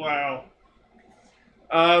 Wow.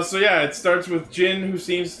 So yeah, it starts with Jin, who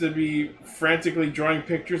seems to be frantically drawing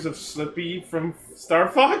pictures of Slippy from Star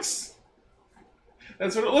Fox.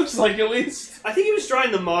 That's what it looks like, at least. I think he was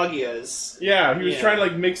drawing the Magias. Yeah, he was trying to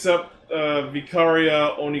mix up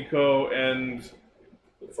Vicaria, Oniko, and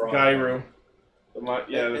Gairu.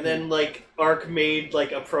 And then Ark made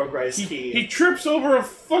a progress key. He trips over a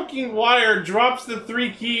fucking wire, drops the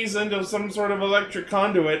 3 keys into some sort of electric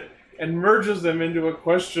conduit, and merges them into a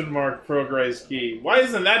question mark progress key. Why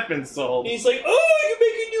hasn't that been solved? And he's like, "Oh, you're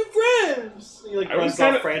making new friends!" And he like I was runs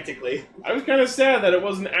kinda- off frantically. I was kind of sad that it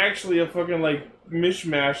wasn't actually a fucking like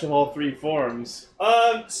mishmash of all three forms.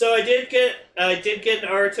 So I did get an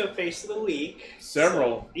Naruto Face of the Week.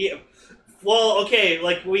 Several. So, yeah. Well, okay,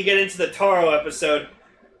 like we get into the Taro episode.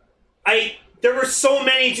 There were so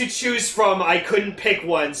many to choose from, I couldn't pick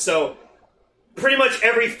one, so pretty much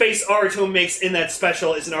every face Naruto makes in that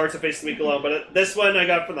special is an Naruto Face of the Week alone, but this one I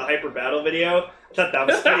got from the Hyper Battle video. I thought that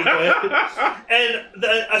was pretty good. And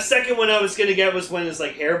a second one I was gonna get was when his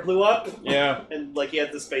like hair blew up. Yeah. And like he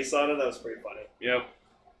had this face on it, that was pretty funny. Yep.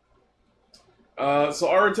 So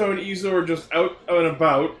Naruto and Izu are just out and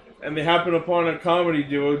about, and they happen upon a comedy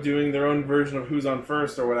duo doing their own version of Who's on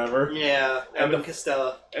First or whatever. Yeah, And Evan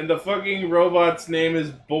Costello. And the fucking robot's name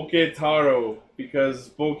is Bokeh Taro, because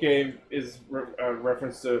Bokeh is a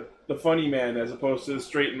reference to the funny man as opposed to the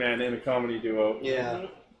straight man in a comedy duo. Yeah.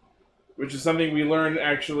 Which is something we learn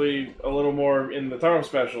actually a little more in the Taro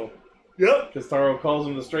special. Yep. Because Taro calls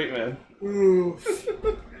him the straight man. Oof.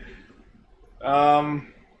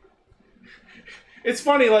 It's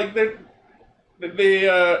funny, like they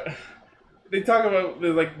talk about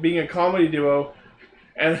like being a comedy duo,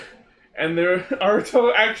 and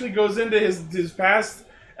Naruto actually goes into his past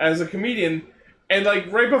as a comedian, and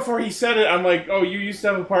like right before he said it, I'm like, oh, you used to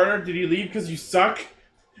have a partner? Did he leave because you suck?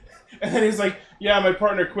 And then he's like, yeah, my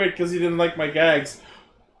partner quit because he didn't like my gags.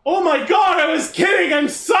 Oh my god, I was kidding! I'm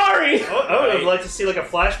sorry. I would have liked to see like a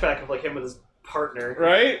flashback of like him with his partner.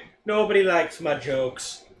 Right? Nobody likes my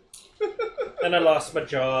jokes. And I lost my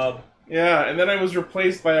job. Yeah, and then I was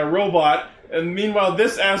replaced by a robot, and meanwhile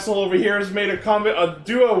this asshole over here has made a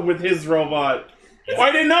duo with his robot.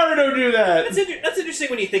 Why did Naruto do that? That's interesting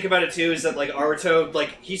when you think about it too, is that like Naruto,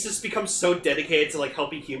 like he's just become so dedicated to like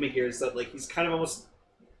helping human gears that like he's kind of almost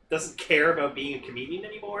doesn't care about being a comedian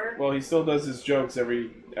anymore. Well, he still does his jokes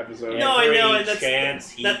every episode. No, I know, and Every that's chance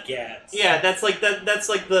he that- gets. Yeah, that's like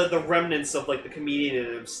the remnants of like the comedian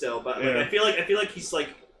in him still. But like, Yeah. I feel like he's like,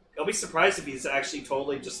 I'll be surprised if he's actually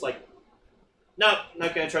totally just like, no,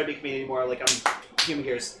 not gonna try to be a comedian anymore. Like I'm human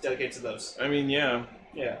gears dedicated to those. I mean, yeah.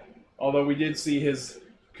 Yeah. Although we did see his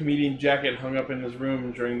comedian jacket hung up in his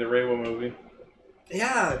room during the Reiwa movie.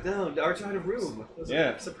 Yeah, no, Naruto had a room. It was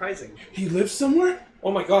Yeah. surprising. He lives somewhere?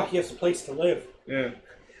 Oh my god, he has a place to live. Yeah.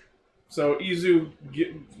 So Izu...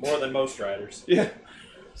 More than most riders. Yeah.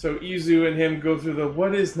 So Izu and him go through the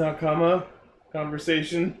what is Nakama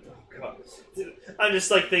conversation. God. I'm just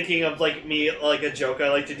like thinking of like me, like a joke I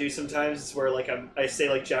like to do sometimes. It's where like I say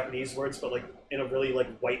like Japanese words, but like in a really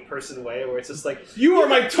like white person way, where it's just like You are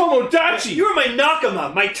my Tomodachi! you are my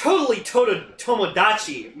Nakama, my totally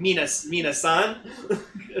Tomodachi, Mina-san.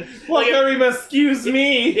 What excuse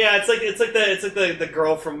me? Yeah, it's like the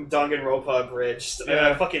girl from Danganronpa abridged.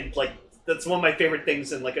 Yeah. Fucking like that's one of my favorite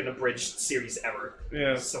things in like an abridged series ever.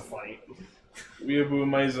 Yeah. It's so funny. Weeaboo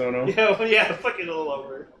Maizono. Yeah, fucking all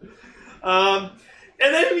over.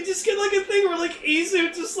 And then we just get like a thing where like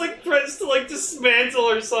Izu just like threatens to like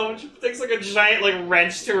dismantle her son. She takes like a giant like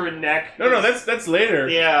wrench to her neck. No, that's later.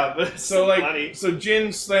 Yeah, but it's So like, funny. so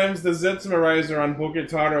Jin slams the Zetsuma Riser on Bokeh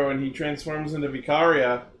Taro and he transforms into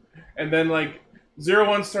Vicaria, and then like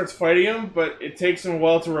 01 starts fighting him, but it takes him a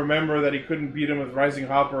while to remember that he couldn't beat him with Rising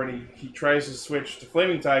Hopper, and he tries to switch to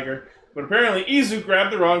Flaming Tiger, but apparently Izu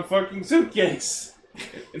grabbed the wrong fucking suitcase.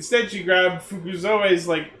 Instead, she grabbed Fukuzoe's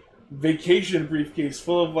like vacation briefcase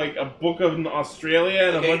full of like a book of Australia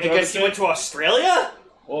and a bunch I of guess he other went to Australia?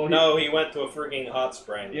 Well, No, he went to a freaking hot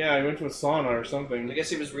spring. yeah, he went to a sauna or I something. guess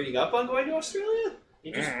he was reading up on going to Australia?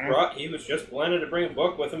 He was just planning to bring a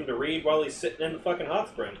book with him to read while he's sitting in the fucking hot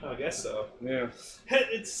spring. Oh, I guess so. Yeah.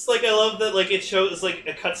 It's just, like, I love that, like, it shows, like,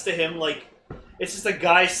 it cuts to him, like, it's just a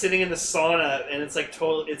guy sitting in the sauna, and it's, like,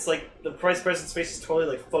 it's, like, the Vice President's face is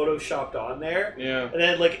totally, like, photoshopped on there. Yeah. And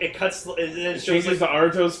then, like, it cuts, and then it It shows, changes like, to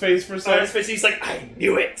Aruto's face for a on second. his face, he's like, I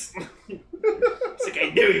knew it! It's like, I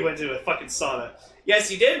knew he went to a fucking sauna. Yes,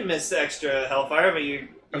 you did miss extra Hellfire, but you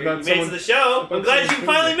made it to the show. I'm glad you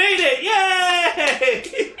finally made it!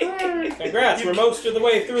 Yay! Congrats, we're most of the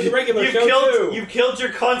way through the regular show too. You've killed your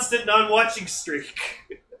constant non-watching streak.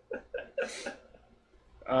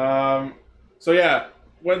 So yeah,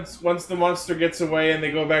 once the monster gets away and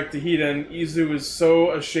they go back to Hiden, Izu is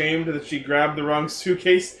so ashamed that she grabbed the wrong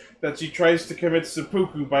suitcase that she tries to commit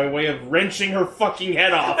seppuku by way of wrenching her fucking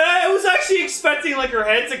head off. I was actually expecting like her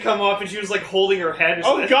head to come off and she was like holding her head. Or Oh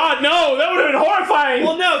something. god, no! That would have been horrifying!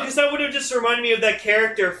 Well, no, because that would have just reminded me of that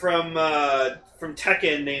character from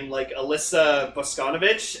Tekken named like Alyssa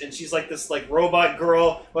Boskanovich, and she's like this like robot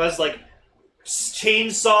girl who has like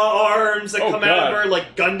chainsaw arms that Oh, come out God. of her,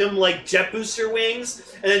 like Gundam, like jet booster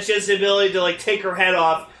wings, and then she has the ability to like take her head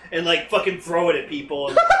off and like fucking throw it at people.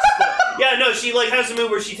 And, yeah, no, she like has a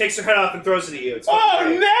move where she takes her head off and throws it at you. It's fucking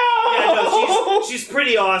great. no! Yeah, no, she's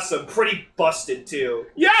pretty awesome, pretty busted too.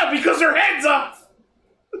 Yeah, because her head's off!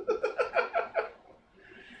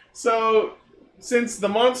 So, since the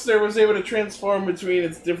monster was able to transform between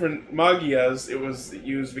its different Magias, it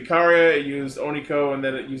used Vicaria, it used Oniko, and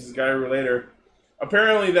then it uses Gairu later.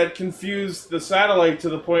 Apparently that confused the satellite to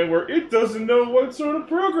the point where it doesn't know what sort of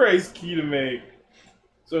progress key to make.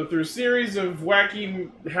 So through a series of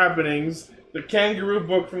wacky happenings, the kangaroo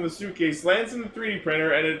book from the suitcase lands in the 3D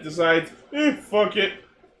printer and it decides, fuck it,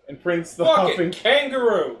 and prints the hopping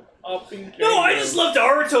kangaroo. No, I just loved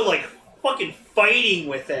Naruto like fucking fighting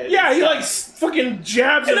with it. Yeah, he like fucking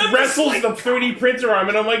jabs and, And I'm just wrestles like- the 3D printer arm,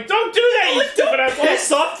 and I'm like, don't do that, you Like, stupid don't asshole!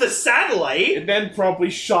 piss off the satellite. And then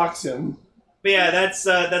promptly shocks him. But yeah, that's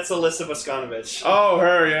Alyssa Voskanovich. Oh,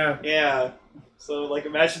 her, yeah. Yeah. So like,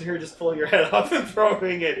 imagine her just pulling your head off and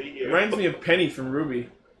throwing it at you. Reminds me of Penny from Ruby.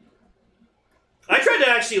 I tried to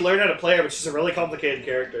actually learn how to play her, but she's a really complicated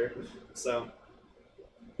character. So.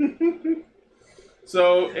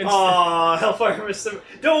 So, Aww, Hellfire Mr.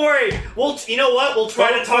 Don't worry. You know what? We'll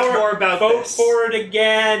try to talk more about vote this. for it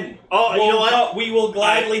again. Oh, you know what? We will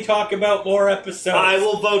gladly talk about more episodes. I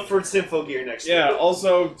will vote for Symphogear next yeah, week.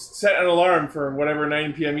 also set an alarm for whatever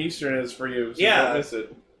 9 p.m. Eastern is for you, so Yeah. don't miss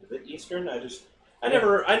it. Is it Eastern? I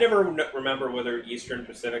never remember whether Eastern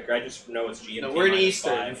Pacific. I just know it's GMT. No, we're in minus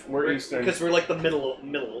Eastern. 5. We're Eastern. Because we're like the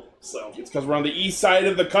middle, so. It's because we're on the east side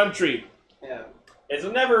of the country. Yeah. It's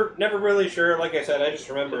never really sure. Like I said, I just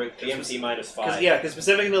remember it GMT minus 5. Because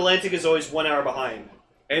Pacific and Atlantic is always 1 hour behind.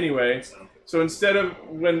 Anyway, so instead of,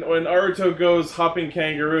 when Naruto goes hopping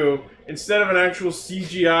kangaroo, instead of an actual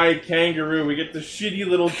CGI kangaroo, we get the shitty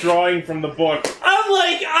little drawing from the book. I'm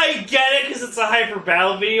like, I get it, because it's a Hyper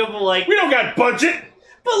Battle video, but like... We don't got budget!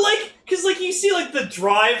 But like, because like, you see like the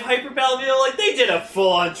Drive Hyper Battle video, like, they did a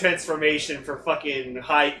full-on transformation for fucking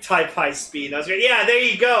type high speed. And I was like, yeah, there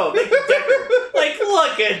you go. Like,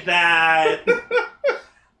 look at that.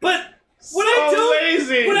 But what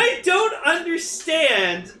I don't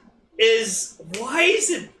understand is, why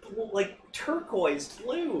is it like turquoise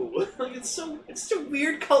blue? Like, it's a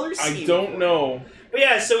weird color scheme. I don't know. But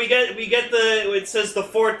yeah, so we get it says the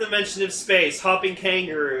 4th dimension of space, hopping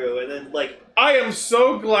kangaroo, and then like, I am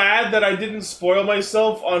so glad that I didn't spoil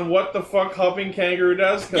myself on what the fuck hopping kangaroo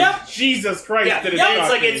does, because Jesus Christ, did it it's shock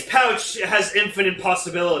like me. its pouch has infinite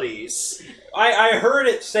possibilities. I heard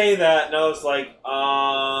it say that, and I was like,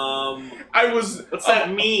 What's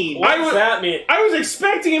that mean? What's that mean? I was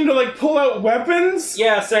expecting him to like pull out weapons.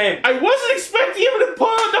 Yeah, same. I wasn't expecting him to pull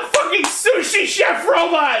out the fucking sushi chef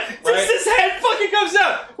robot. Just his head fucking comes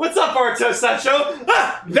out. What's up, Arto Sacho?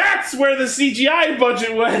 Ah! That's where the CGI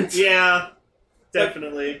budget went. Yeah,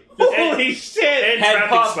 definitely. Holy shit! And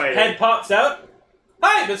Trapping Spider. Head pops out.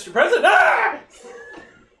 Hi, Mr. President. Ah!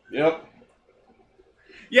 Yep.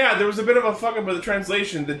 Yeah, there was a bit of a fuck up with the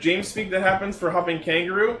translation. The James speak that happens for hopping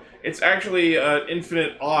kangaroo, it's actually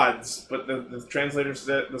infinite odds, but the translator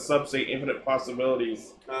said, the sub say infinite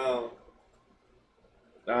possibilities. Oh.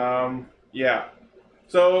 Yeah.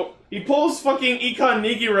 So, he pulls fucking Ikon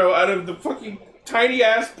Nigiro out of the fucking tiny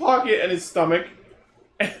ass pocket in his stomach,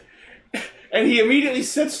 and he immediately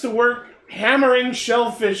sets to work hammering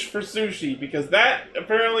shellfish for sushi, because that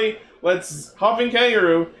apparently lets hopping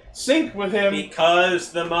kangaroo sync with him.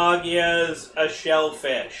 Because the Magia's a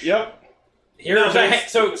shellfish. Yep.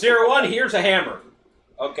 So 01, here's a hammer.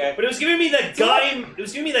 Okay. But it was giving me that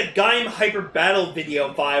Gaim Hyper Battle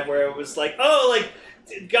video vibe where it was like, oh, like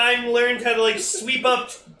Gaim learned how to like sweep up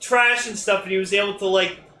trash and stuff, and he was able to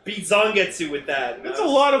like beat Zangetsu with that. It's a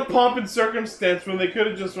lot of pomp and circumstance when they could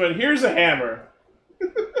have just went, here's a hammer.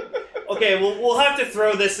 Okay, we'll have to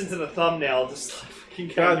throw this into the thumbnail, just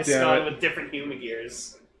fucking God damn it. with different human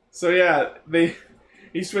gears. So yeah,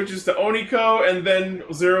 he switches to Oniko, and then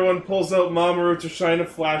 01 pulls out Mamoru to shine a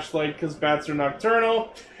flashlight because bats are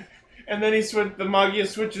nocturnal. And then the Magia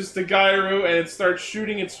switches to Gairu, and it starts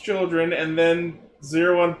shooting its children, and then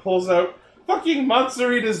 01 pulls out fucking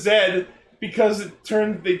Matsurita Z because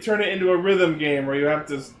they turn it into a rhythm game where you have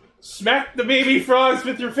to smack the baby frogs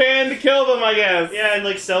with your fan to kill them, I guess. Yeah, and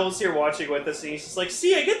like Cell was here watching with us, and he's just like,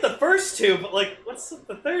 see, I get the first two, but like, what's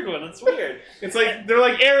the third one? It's weird. It's like, they're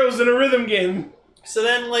like arrows in a rhythm game. So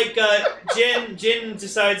then, like, Jin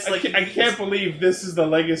decides, like... I can't believe this is the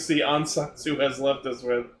legacy Ansatsu has left us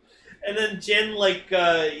with. And then Jin, like,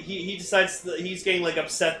 he decides that he's getting, like,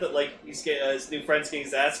 upset that, like, his new friend's getting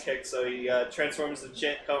his ass kicked, so he transforms to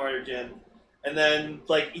Kamen Rider Jin. And then,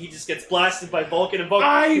 like, he just gets blasted by Vulcan, and Vulcan...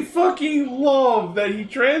 I fucking love that he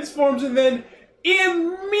transforms and then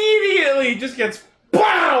immediately just gets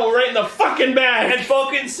BOW! Right in the fucking back! And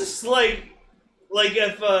Vulcan's just like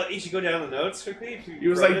if you should go down the notes quickly. He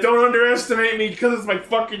was like, don't underestimate me because it's my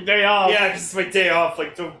fucking day off. Yeah, because it's my day off.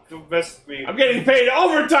 Like, don't mess with me. I'm getting paid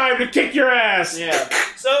overtime to kick your ass. Yeah.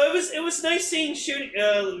 So it was nice seeing shooting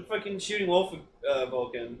Wolf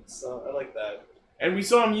Vulcan. So I like that. And we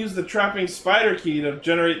saw him use the trapping spider key to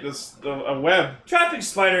generate a web. Trapping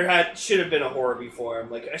spider should have been a horror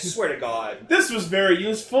form. Like, I swear to God. This was very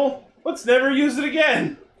useful. Let's never use it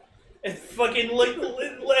again. And fucking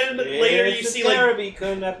later you see like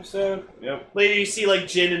Kun episode. Yep. Later you see like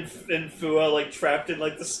Jin and Fua like trapped in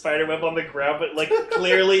like the spider web on the ground, but like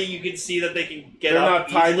clearly you can see that they can get They're up not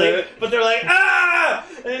tied easily. to it. But they're like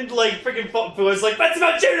and like freaking Fua's like, that's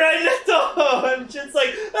not Jin right, and Jin's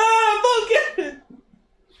like Vulcan.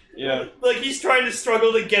 Yeah. Like he's trying to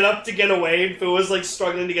struggle to get up to get away, and Fua's like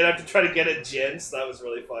struggling to get up to try to get at Jin. So that was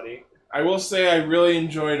really funny. I will say I really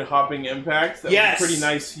enjoyed Hopping Impact. That was a pretty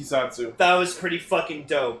nice Hisatsu. That was pretty fucking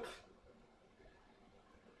dope.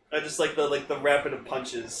 I just like the rapid of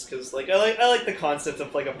punches because like I like the concept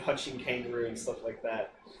of like a punching kangaroo and stuff like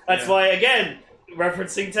that. That's why again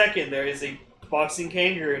referencing Tekken, there is a boxing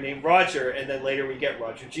kangaroo named Roger, and then later we get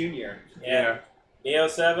Roger Jr. Yeah. Neo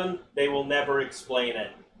 7, they will never explain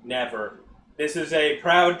it. Never. This is a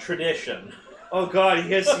proud tradition. Oh god,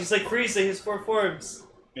 he's like Frieza, he has 4 forms.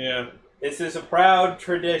 Yeah. This is a proud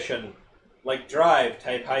tradition. Like Drive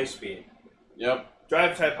type high speed. Yep.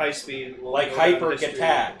 Drive type high speed. Like Hyper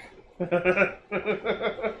Attack.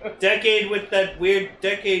 Decade with that weird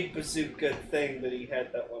Decade bazooka thing that he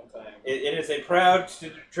had that one time. It is a proud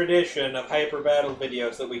tradition of Hyper Battle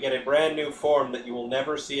videos that we get a brand new form that you will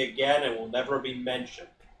never see again and will never be mentioned.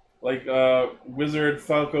 Like Wizard,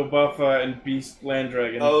 Falco Buffa, and Beast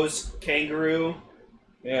Landdragon. O's kangaroo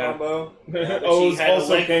combo. O's she had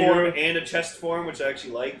also a leg kangaroo. form and a chest form, which I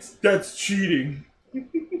actually liked. That's cheating.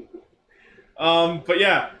 But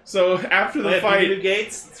yeah, so after the fight... Voodoo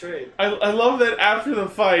Gates? That's right. I love that after the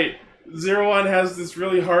fight, Zero One has this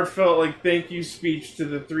really heartfelt like thank you speech to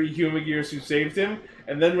the 3 Humagears who saved him,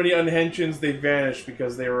 and then when he unhensions, they vanish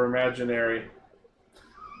because they were imaginary.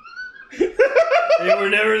 They were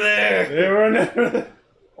never there. They were never there.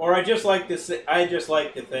 Or I just like to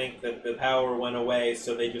think that the power went away,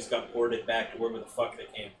 so they just got ported back to wherever the fuck they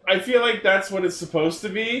came from. I feel like that's what it's supposed to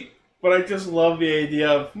be, but I just love the idea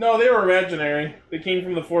of, no, they were imaginary. They came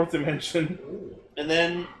from the 4th dimension. And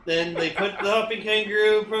then they put the hopping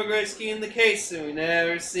kangaroo progress key in the case, and we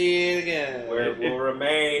never see it again. Where it will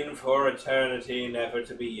remain for eternity, never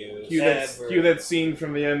to be used. Cue that scene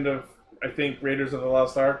from the end of, I think, Raiders of the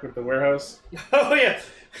Lost Ark with the warehouse. Oh yeah.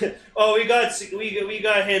 Oh, we got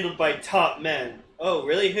handled by top men. Oh,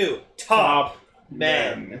 really? Who? Top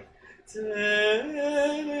men. And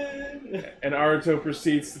Aruto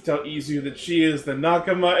proceeds to tell Izu that she is the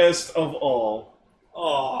Nakama-est of all.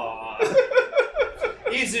 Aww.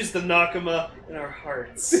 Izu's the Nakama in our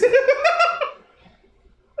hearts.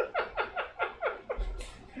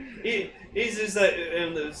 Izu's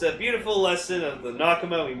a beautiful lesson of the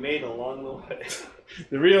Nakama we made along the way.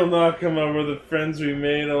 The real Nakama were the friends we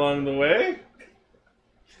made along the way?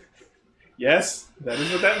 Yes, that is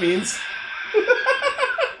what that means.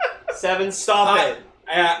 7, stop it.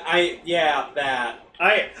 That.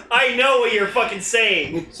 I know what you're fucking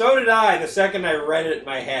saying. So did I, the second I read it in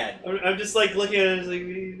my head. I'm just like looking at it, it's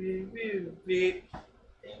like...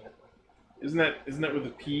 Isn't that with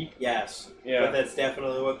a P? Yes. Yeah. But that's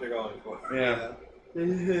definitely what they're going for. Yeah.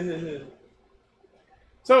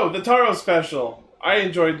 So, the Taro special. I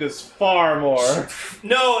enjoyed this far more.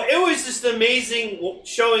 No, it was just amazing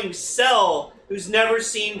showing Cell, who's never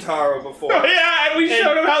seen Taro before. Oh, yeah, and we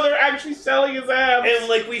showed him how they're actually selling his abs. And,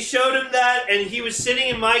 like, we showed him that, and he was sitting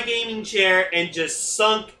in my gaming chair and just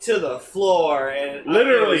sunk to the floor. And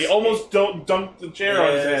literally, almost dunked the chair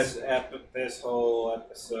on his head. This whole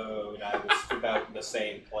episode, I was about in the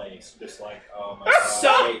same place. Just like, oh my god,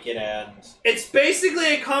 So- make it end. It's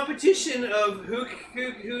basically a competition of who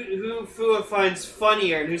Fua finds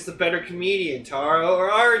funnier and who's the better comedian, Taro or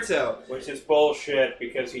Aruto. Which is bullshit,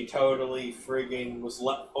 because he totally frigging was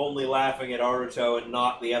only laughing at Aruto and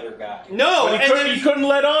not the other guy. No, But he couldn't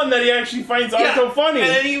let on that he actually finds Aruto funny. And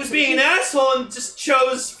then he was being an asshole and just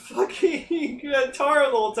chose fucking Taro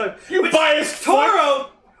the whole time. You biased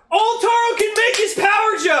Taro! All Taro can make is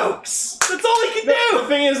power jokes! That's all he can do! The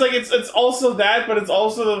thing is, like, it's also that, but it's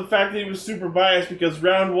also the fact that he was super biased because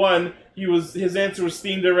round 1, his answer was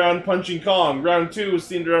themed around Punching Kong. Round 2 was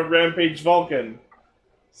themed around Rampage Vulcan.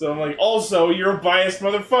 So I'm like, also, you're a biased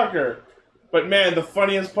motherfucker. But man, the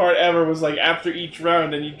funniest part ever was like after each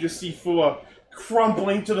round, and you just see Fua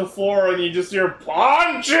crumpling to the floor, and you just hear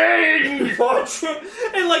punching. And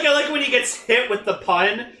like I like when he gets hit with the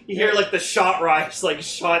pun, you hear like the shot rise, like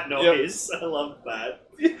shot noise. Yep. I love that.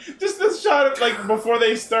 Just this shot of like before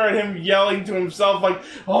they start, him yelling to himself like,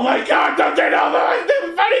 "Oh my God, don't they know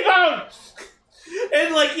the funny bone?"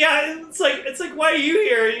 And like, yeah, it's like, why are you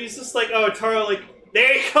here? And he's just like, oh, Taro, like,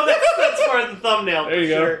 there you go. That's part of the thumbnail. There you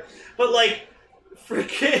go. But like,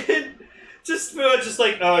 freaking, just Fua, just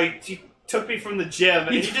like, oh, he took me from the gym,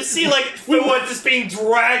 and you just see like Fua just being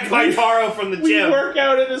dragged by Taro from the gym. We work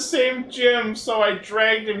out in the same gym, so I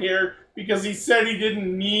dragged him here because he said he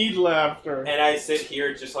didn't need laughter. And I sit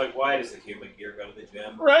here just like, why does a human gear go to the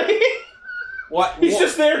gym? Right? What? He's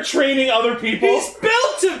just there training other people. He's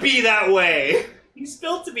built to be that way. He's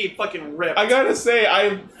built to be fucking ripped. I gotta say,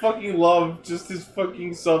 I fucking love just his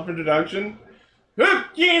fucking self-introduction.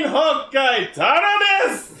 Fucking Hawkeye, Taro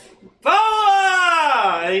desu!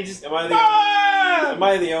 Power! And he just... Am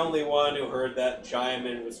I the only one who heard that chime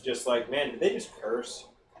and was just like, man, did they just curse?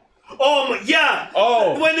 Oh, my, yeah!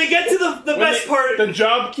 Oh. When they get to the best part... The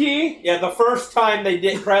job key? Yeah, the first time they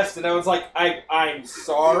did press it, I was like, I'm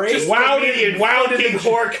sorry. Just wow did the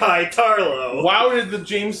Horkai Tarlo. Wow did the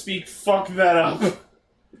James Speak fuck that up.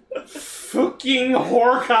 Fucking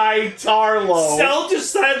Horkai Tarlo. Cell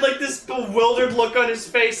just had like this bewildered look on his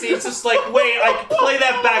face, and he's just like, wait, I can play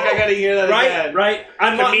that back, I gotta hear that again. Right.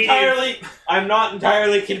 I'm not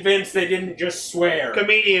entirely convinced they didn't just swear.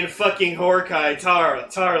 Comedian fucking Horkai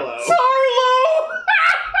Tarlo. Tarlo!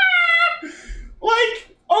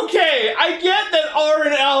 Like, okay, I get that R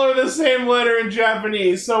and L are the same letter in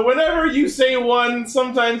Japanese, so whenever you say one,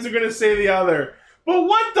 sometimes they're gonna say the other. But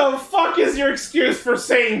what the fuck is your excuse for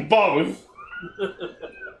saying both?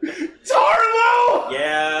 Tarlo!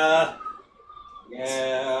 Yeah.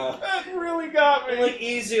 That really got me. And, like,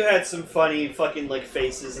 Izu had some funny fucking, like,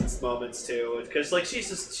 faces and moments, too. Because, like,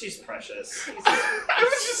 she's precious. I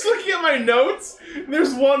was just looking at my notes.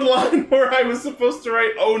 There's one line where I was supposed to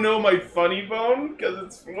write, "Oh no, my funny bone," because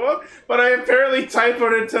it's Fua, but I apparently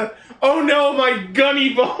typoed it to, "Oh no, my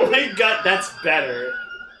gunny bone." My gut, that's better.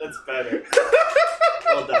 That's better.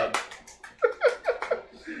 Well done.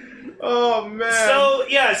 Oh man. So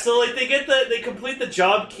yeah, so like they complete the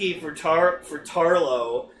job key for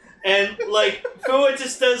Tarlo, and like Fua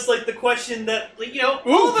just does like the question that, like, you know,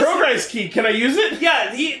 ooh, progress key. Can I use it?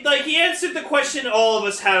 Yeah, he answered the question all of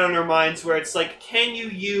us had on our minds, where it's like, can you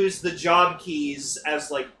use the job keys as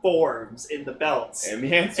like forms in the belts? And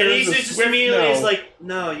the answer and is he's a just swift immediately no. He's like,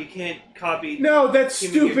 no, you can't copy. No, that's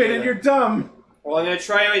stupid, and you're dumb. Well, I'm gonna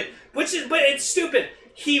try it, but it's stupid.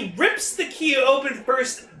 He rips the key open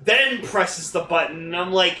first, then presses the button. And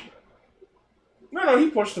I'm like, no, he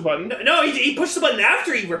pushed the button. No, he pushed the button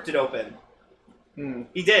after he ripped it open.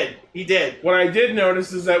 He did. What I did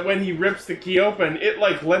notice is that when he rips the key open, it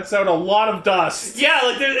like lets out a lot of dust. Yeah,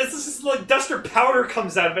 like it's just like dust or powder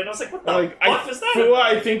comes out of it. And I was like, what the fuck is that? Fua,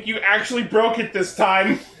 I think you actually broke it this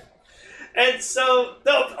time. And so,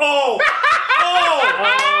 that's what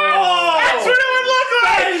it would look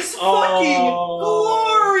like! That is fucking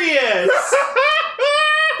glorious!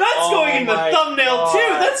 That's going in the thumbnail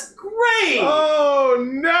too! That's great! Oh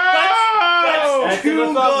no! That's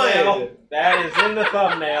too good! That is in the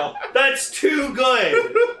thumbnail. That's too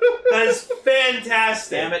good! That is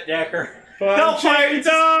fantastic! Damn it, Decker. Hellfire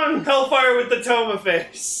with the Toma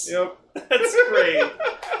face. Yep. That's great.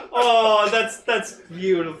 Oh, that's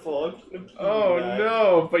beautiful. Oh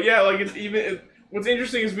no! But yeah, like what's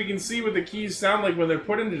interesting is we can see what the keys sound like when they're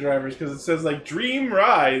put into drivers, because it says like "Dream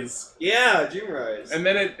Rise." Yeah, Dream Rise. And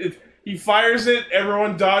then he fires it,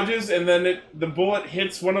 everyone dodges, and then the bullet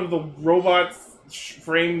hits one of the robot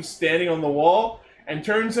frames standing on the wall and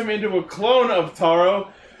turns him into a clone of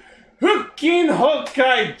Taro. Hukin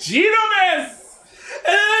Hokkai Jiro desu!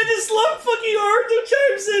 And I just love fucking Naruto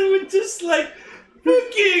chimes in with just like,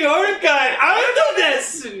 fucking Horkai, Naruto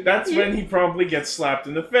desu! That's when he promptly gets slapped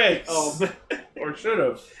in the face. Oh, man. Or should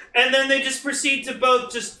have. And then they just proceed to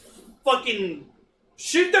both just fucking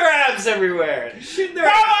shoot their abs everywhere. Shoot their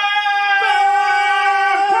abs.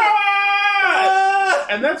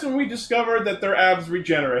 And that's when we discovered that their abs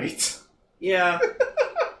regenerate. Yeah.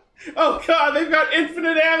 Oh god, they've got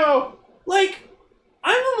infinite ammo! Like,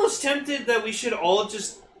 I'm almost tempted that we should all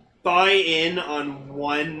just buy in on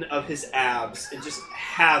one of his abs and just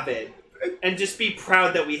have it. And just be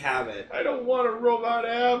proud that we have it. I don't want a robot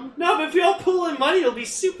ab. No, but if we all pull in money, it'll be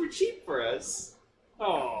super cheap for us.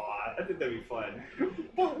 Oh, I think that'd be fun.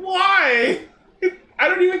 But why? I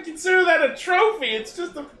don't even consider that a trophy. It's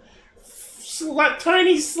just a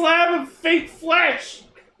tiny slab of fake flesh.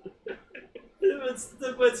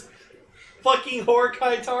 It's fucking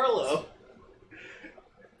Horkai Tarlo.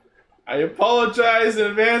 I apologize in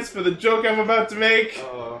advance for the joke I'm about to make.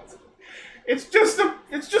 It's just a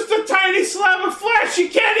tiny slab of flesh. You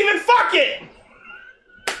can't even fuck it.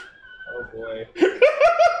 Oh boy.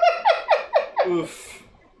 Oof.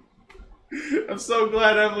 I'm so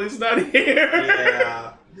glad Emily's not here.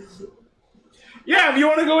 Yeah. Yeah, if you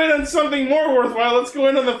want to go in on something more worthwhile, let's go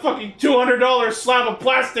in on the fucking $200 slab of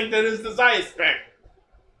plastic that is the Zaya spec.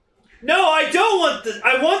 No, I don't want the.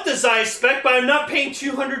 I want the Zaya spec, but I'm not paying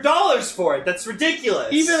 $200 for it. That's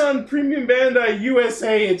ridiculous. Even on Premium Bandai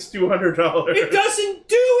USA, it's $200. It doesn't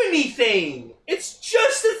do anything. It's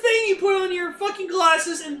just a thing you put on your fucking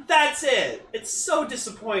glasses, and that's it. It's so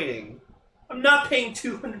disappointing. I'm not paying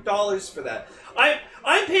 $200 for that.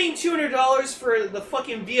 I'm paying $200 for the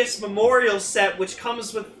fucking VS Memorial set, which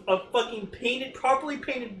comes with a fucking properly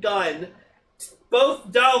painted gun,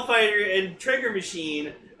 both dial fighter and trigger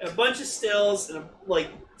machine, a bunch of stills and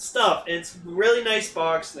stuff, and it's a really nice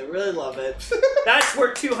box, and I really love it. That's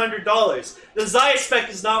worth $200. The Zaya spec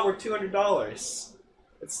is not worth $200.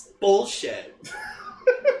 It's bullshit.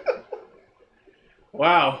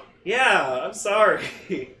 Wow. Yeah, I'm sorry.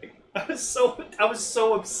 I was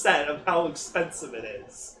so upset of how expensive it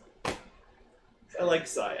is. I like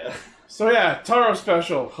Zaya. So yeah, Taro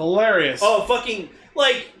special, hilarious. Oh, fucking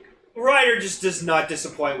Ryder just does not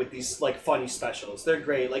disappoint with these funny specials. They're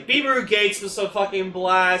great. Bimaru Gates was so fucking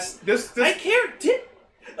blast. I can't.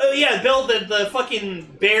 Oh yeah, Bill, the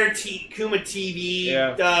fucking Kuma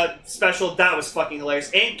TV special, that was fucking hilarious,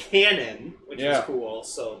 and Canon, which was cool.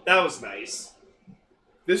 So that was nice.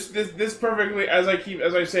 This perfectly, as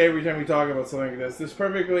I say every time we talk about something like this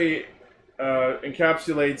perfectly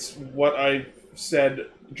encapsulates what I said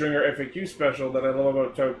during our FAQ special that I love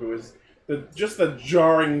about Toku is the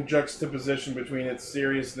jarring juxtaposition between its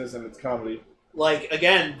seriousness and its comedy.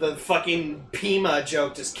 Again, the fucking Pima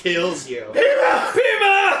joke just kills you.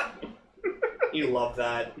 Pima! You love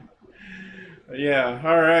that. Yeah,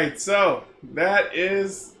 alright, so that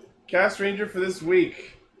is Cast Ranger for this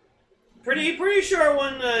week. Pretty short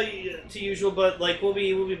one to usual, but we'll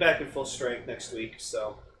be back in full strength next week.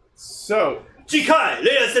 So Jikai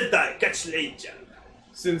Leia Sentai Cast Ranger.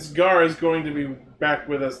 Since Gar is going to be back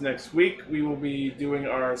with us next week, we will be doing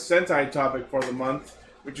our Sentai topic for the month,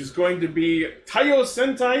 which is going to be Taiyo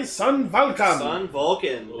Sentai Sun Vulcan. Sun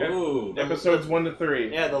Vulcan. Ooh. Episodes 1 to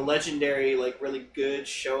 3. Yeah, the legendary, really good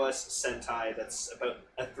Show Us Sentai that's about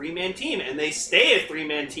a 3-man team, and they stay a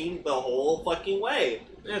 3-man team the whole fucking way.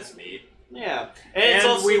 That's neat. Yeah.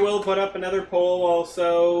 And we will put up another poll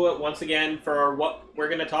also, once again, for what we're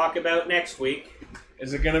going to talk about next week.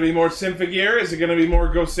 Is it going to be more Symphogear? Is it going to be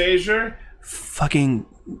more Goseiger? Fucking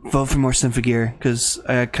vote for more Symphogear, because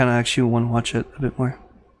I kind of actually want to watch it a bit more.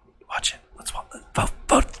 Watch it. Let's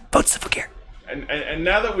vote Symphogear. And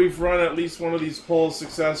now that we've run at least one of these polls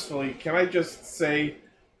successfully, can I just say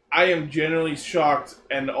I am genuinely shocked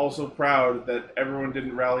and also proud that everyone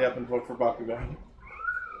didn't rally up and vote for Bakugan.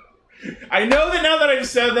 I know that now that I've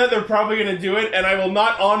said that, they're probably going to do it, and I will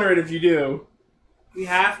not honor it if you do. We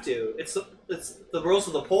have to. It's the rules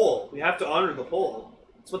of the poll. We have to honor the poll.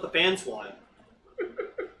 It's what the fans want.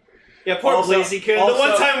 Yeah, poor Blaziken. The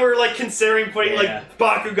one time we were considering putting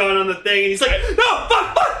Bakugan on the thing, and he's like, "No,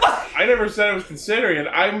 fuck!" I never said I was considering it.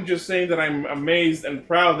 I'm just saying that I'm amazed and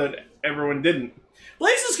proud that everyone didn't.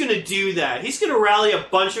 Blaze is gonna do that. He's gonna rally a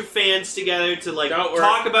bunch of fans together to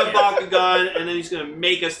talk about Bakugan, and then he's gonna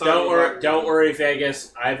make us talk about Bakugan. Don't worry,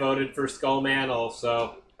 Vegas. I voted for Skullman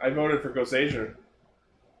also. I voted for Goseiger.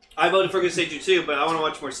 I voted for Goseiger too, but I want to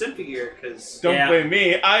watch more Symphogear because don't blame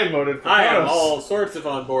me. I voted for. I am all sorts of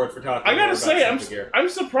on board for talking. I gotta say, Symphogear. I'm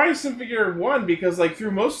surprised Symphogear won because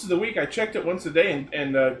through most of the week I checked it once a day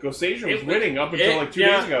and Goseiger was winning up until 2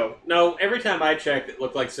 days ago. No, every time I checked, it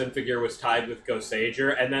looked like Symphogear was tied with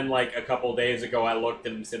Goseiger, and then a couple days ago I looked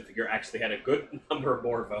and Symphogear actually had a good number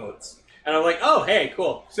more votes, and I'm like, oh hey,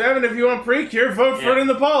 cool. 7, if you want Precure, vote for it in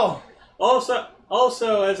the poll.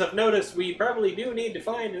 Also, as I've noticed, we probably do need to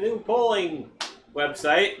find a new polling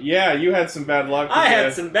website. Yeah, you had some bad luck. I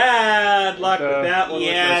had some bad luck with that one.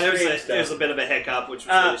 Yeah, there's a bit of a hiccup, which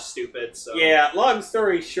was really stupid. So yeah, long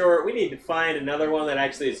story short, we need to find another one that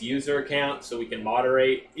actually is user account so we can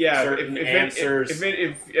moderate certain answers.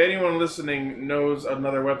 If anyone listening knows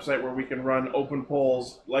another website where we can run open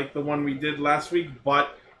polls like the one we did last week,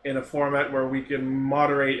 but in a format where we can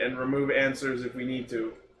moderate and remove answers if we need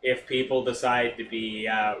to. If people decide to be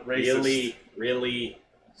really, really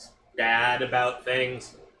bad about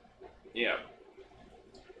things. Yeah.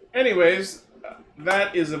 Anyways,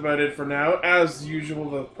 that is about it for now. As usual,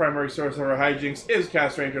 the primary source of our hijinks is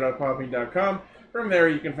castranger.podbean.com. From there,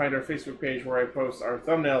 you can find our Facebook page where I post our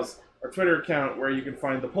thumbnails, our Twitter account where you can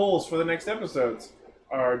find the polls for the next episodes,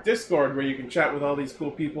 our Discord where you can chat with all these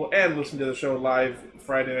cool people and listen to the show live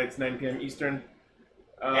Friday nights, 9 p.m. Eastern.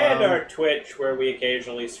 And our Twitch, where we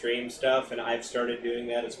occasionally stream stuff, and I've started doing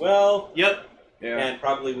that as well. Yep. Yeah. And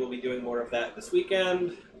probably will be doing more of that this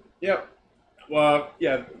weekend. Yep. Well,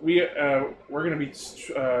 yeah, we're going to be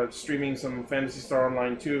streaming some Phantasy Star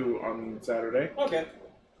Online 2 on Saturday. Okay.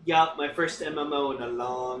 Yup, my first MMO in a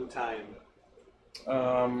long time.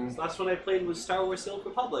 The last one I played was Star Wars: The Old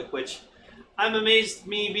Republic, which I'm amazed,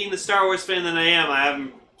 me being the Star Wars fan that I am, I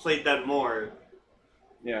haven't played that more.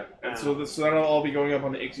 Yeah, and so that'll all be going up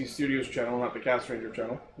on the Ixie Studios channel, not the Cast Ranger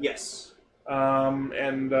channel. Yes.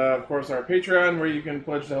 And of course our Patreon, where you can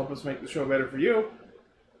pledge to help us make the show better for you.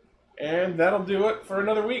 And that'll do it for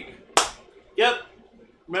another week. Yep.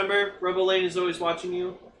 Remember, Rebel Lane is always watching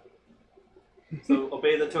you. So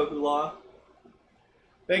obey the Toku law.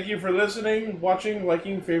 Thank you for listening, watching,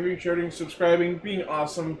 liking, favoriting, sharing, subscribing, being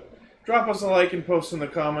awesome. Drop us a like and post in the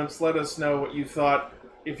comments. Let us know what you thought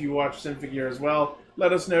if you watched Symphogear as well.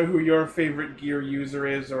 Let us know who your favorite gear user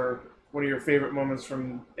is or one of your favorite moments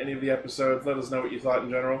from any of the episodes. Let us know what you thought in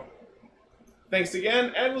general. Thanks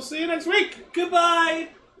again, and we'll see you next week. Goodbye!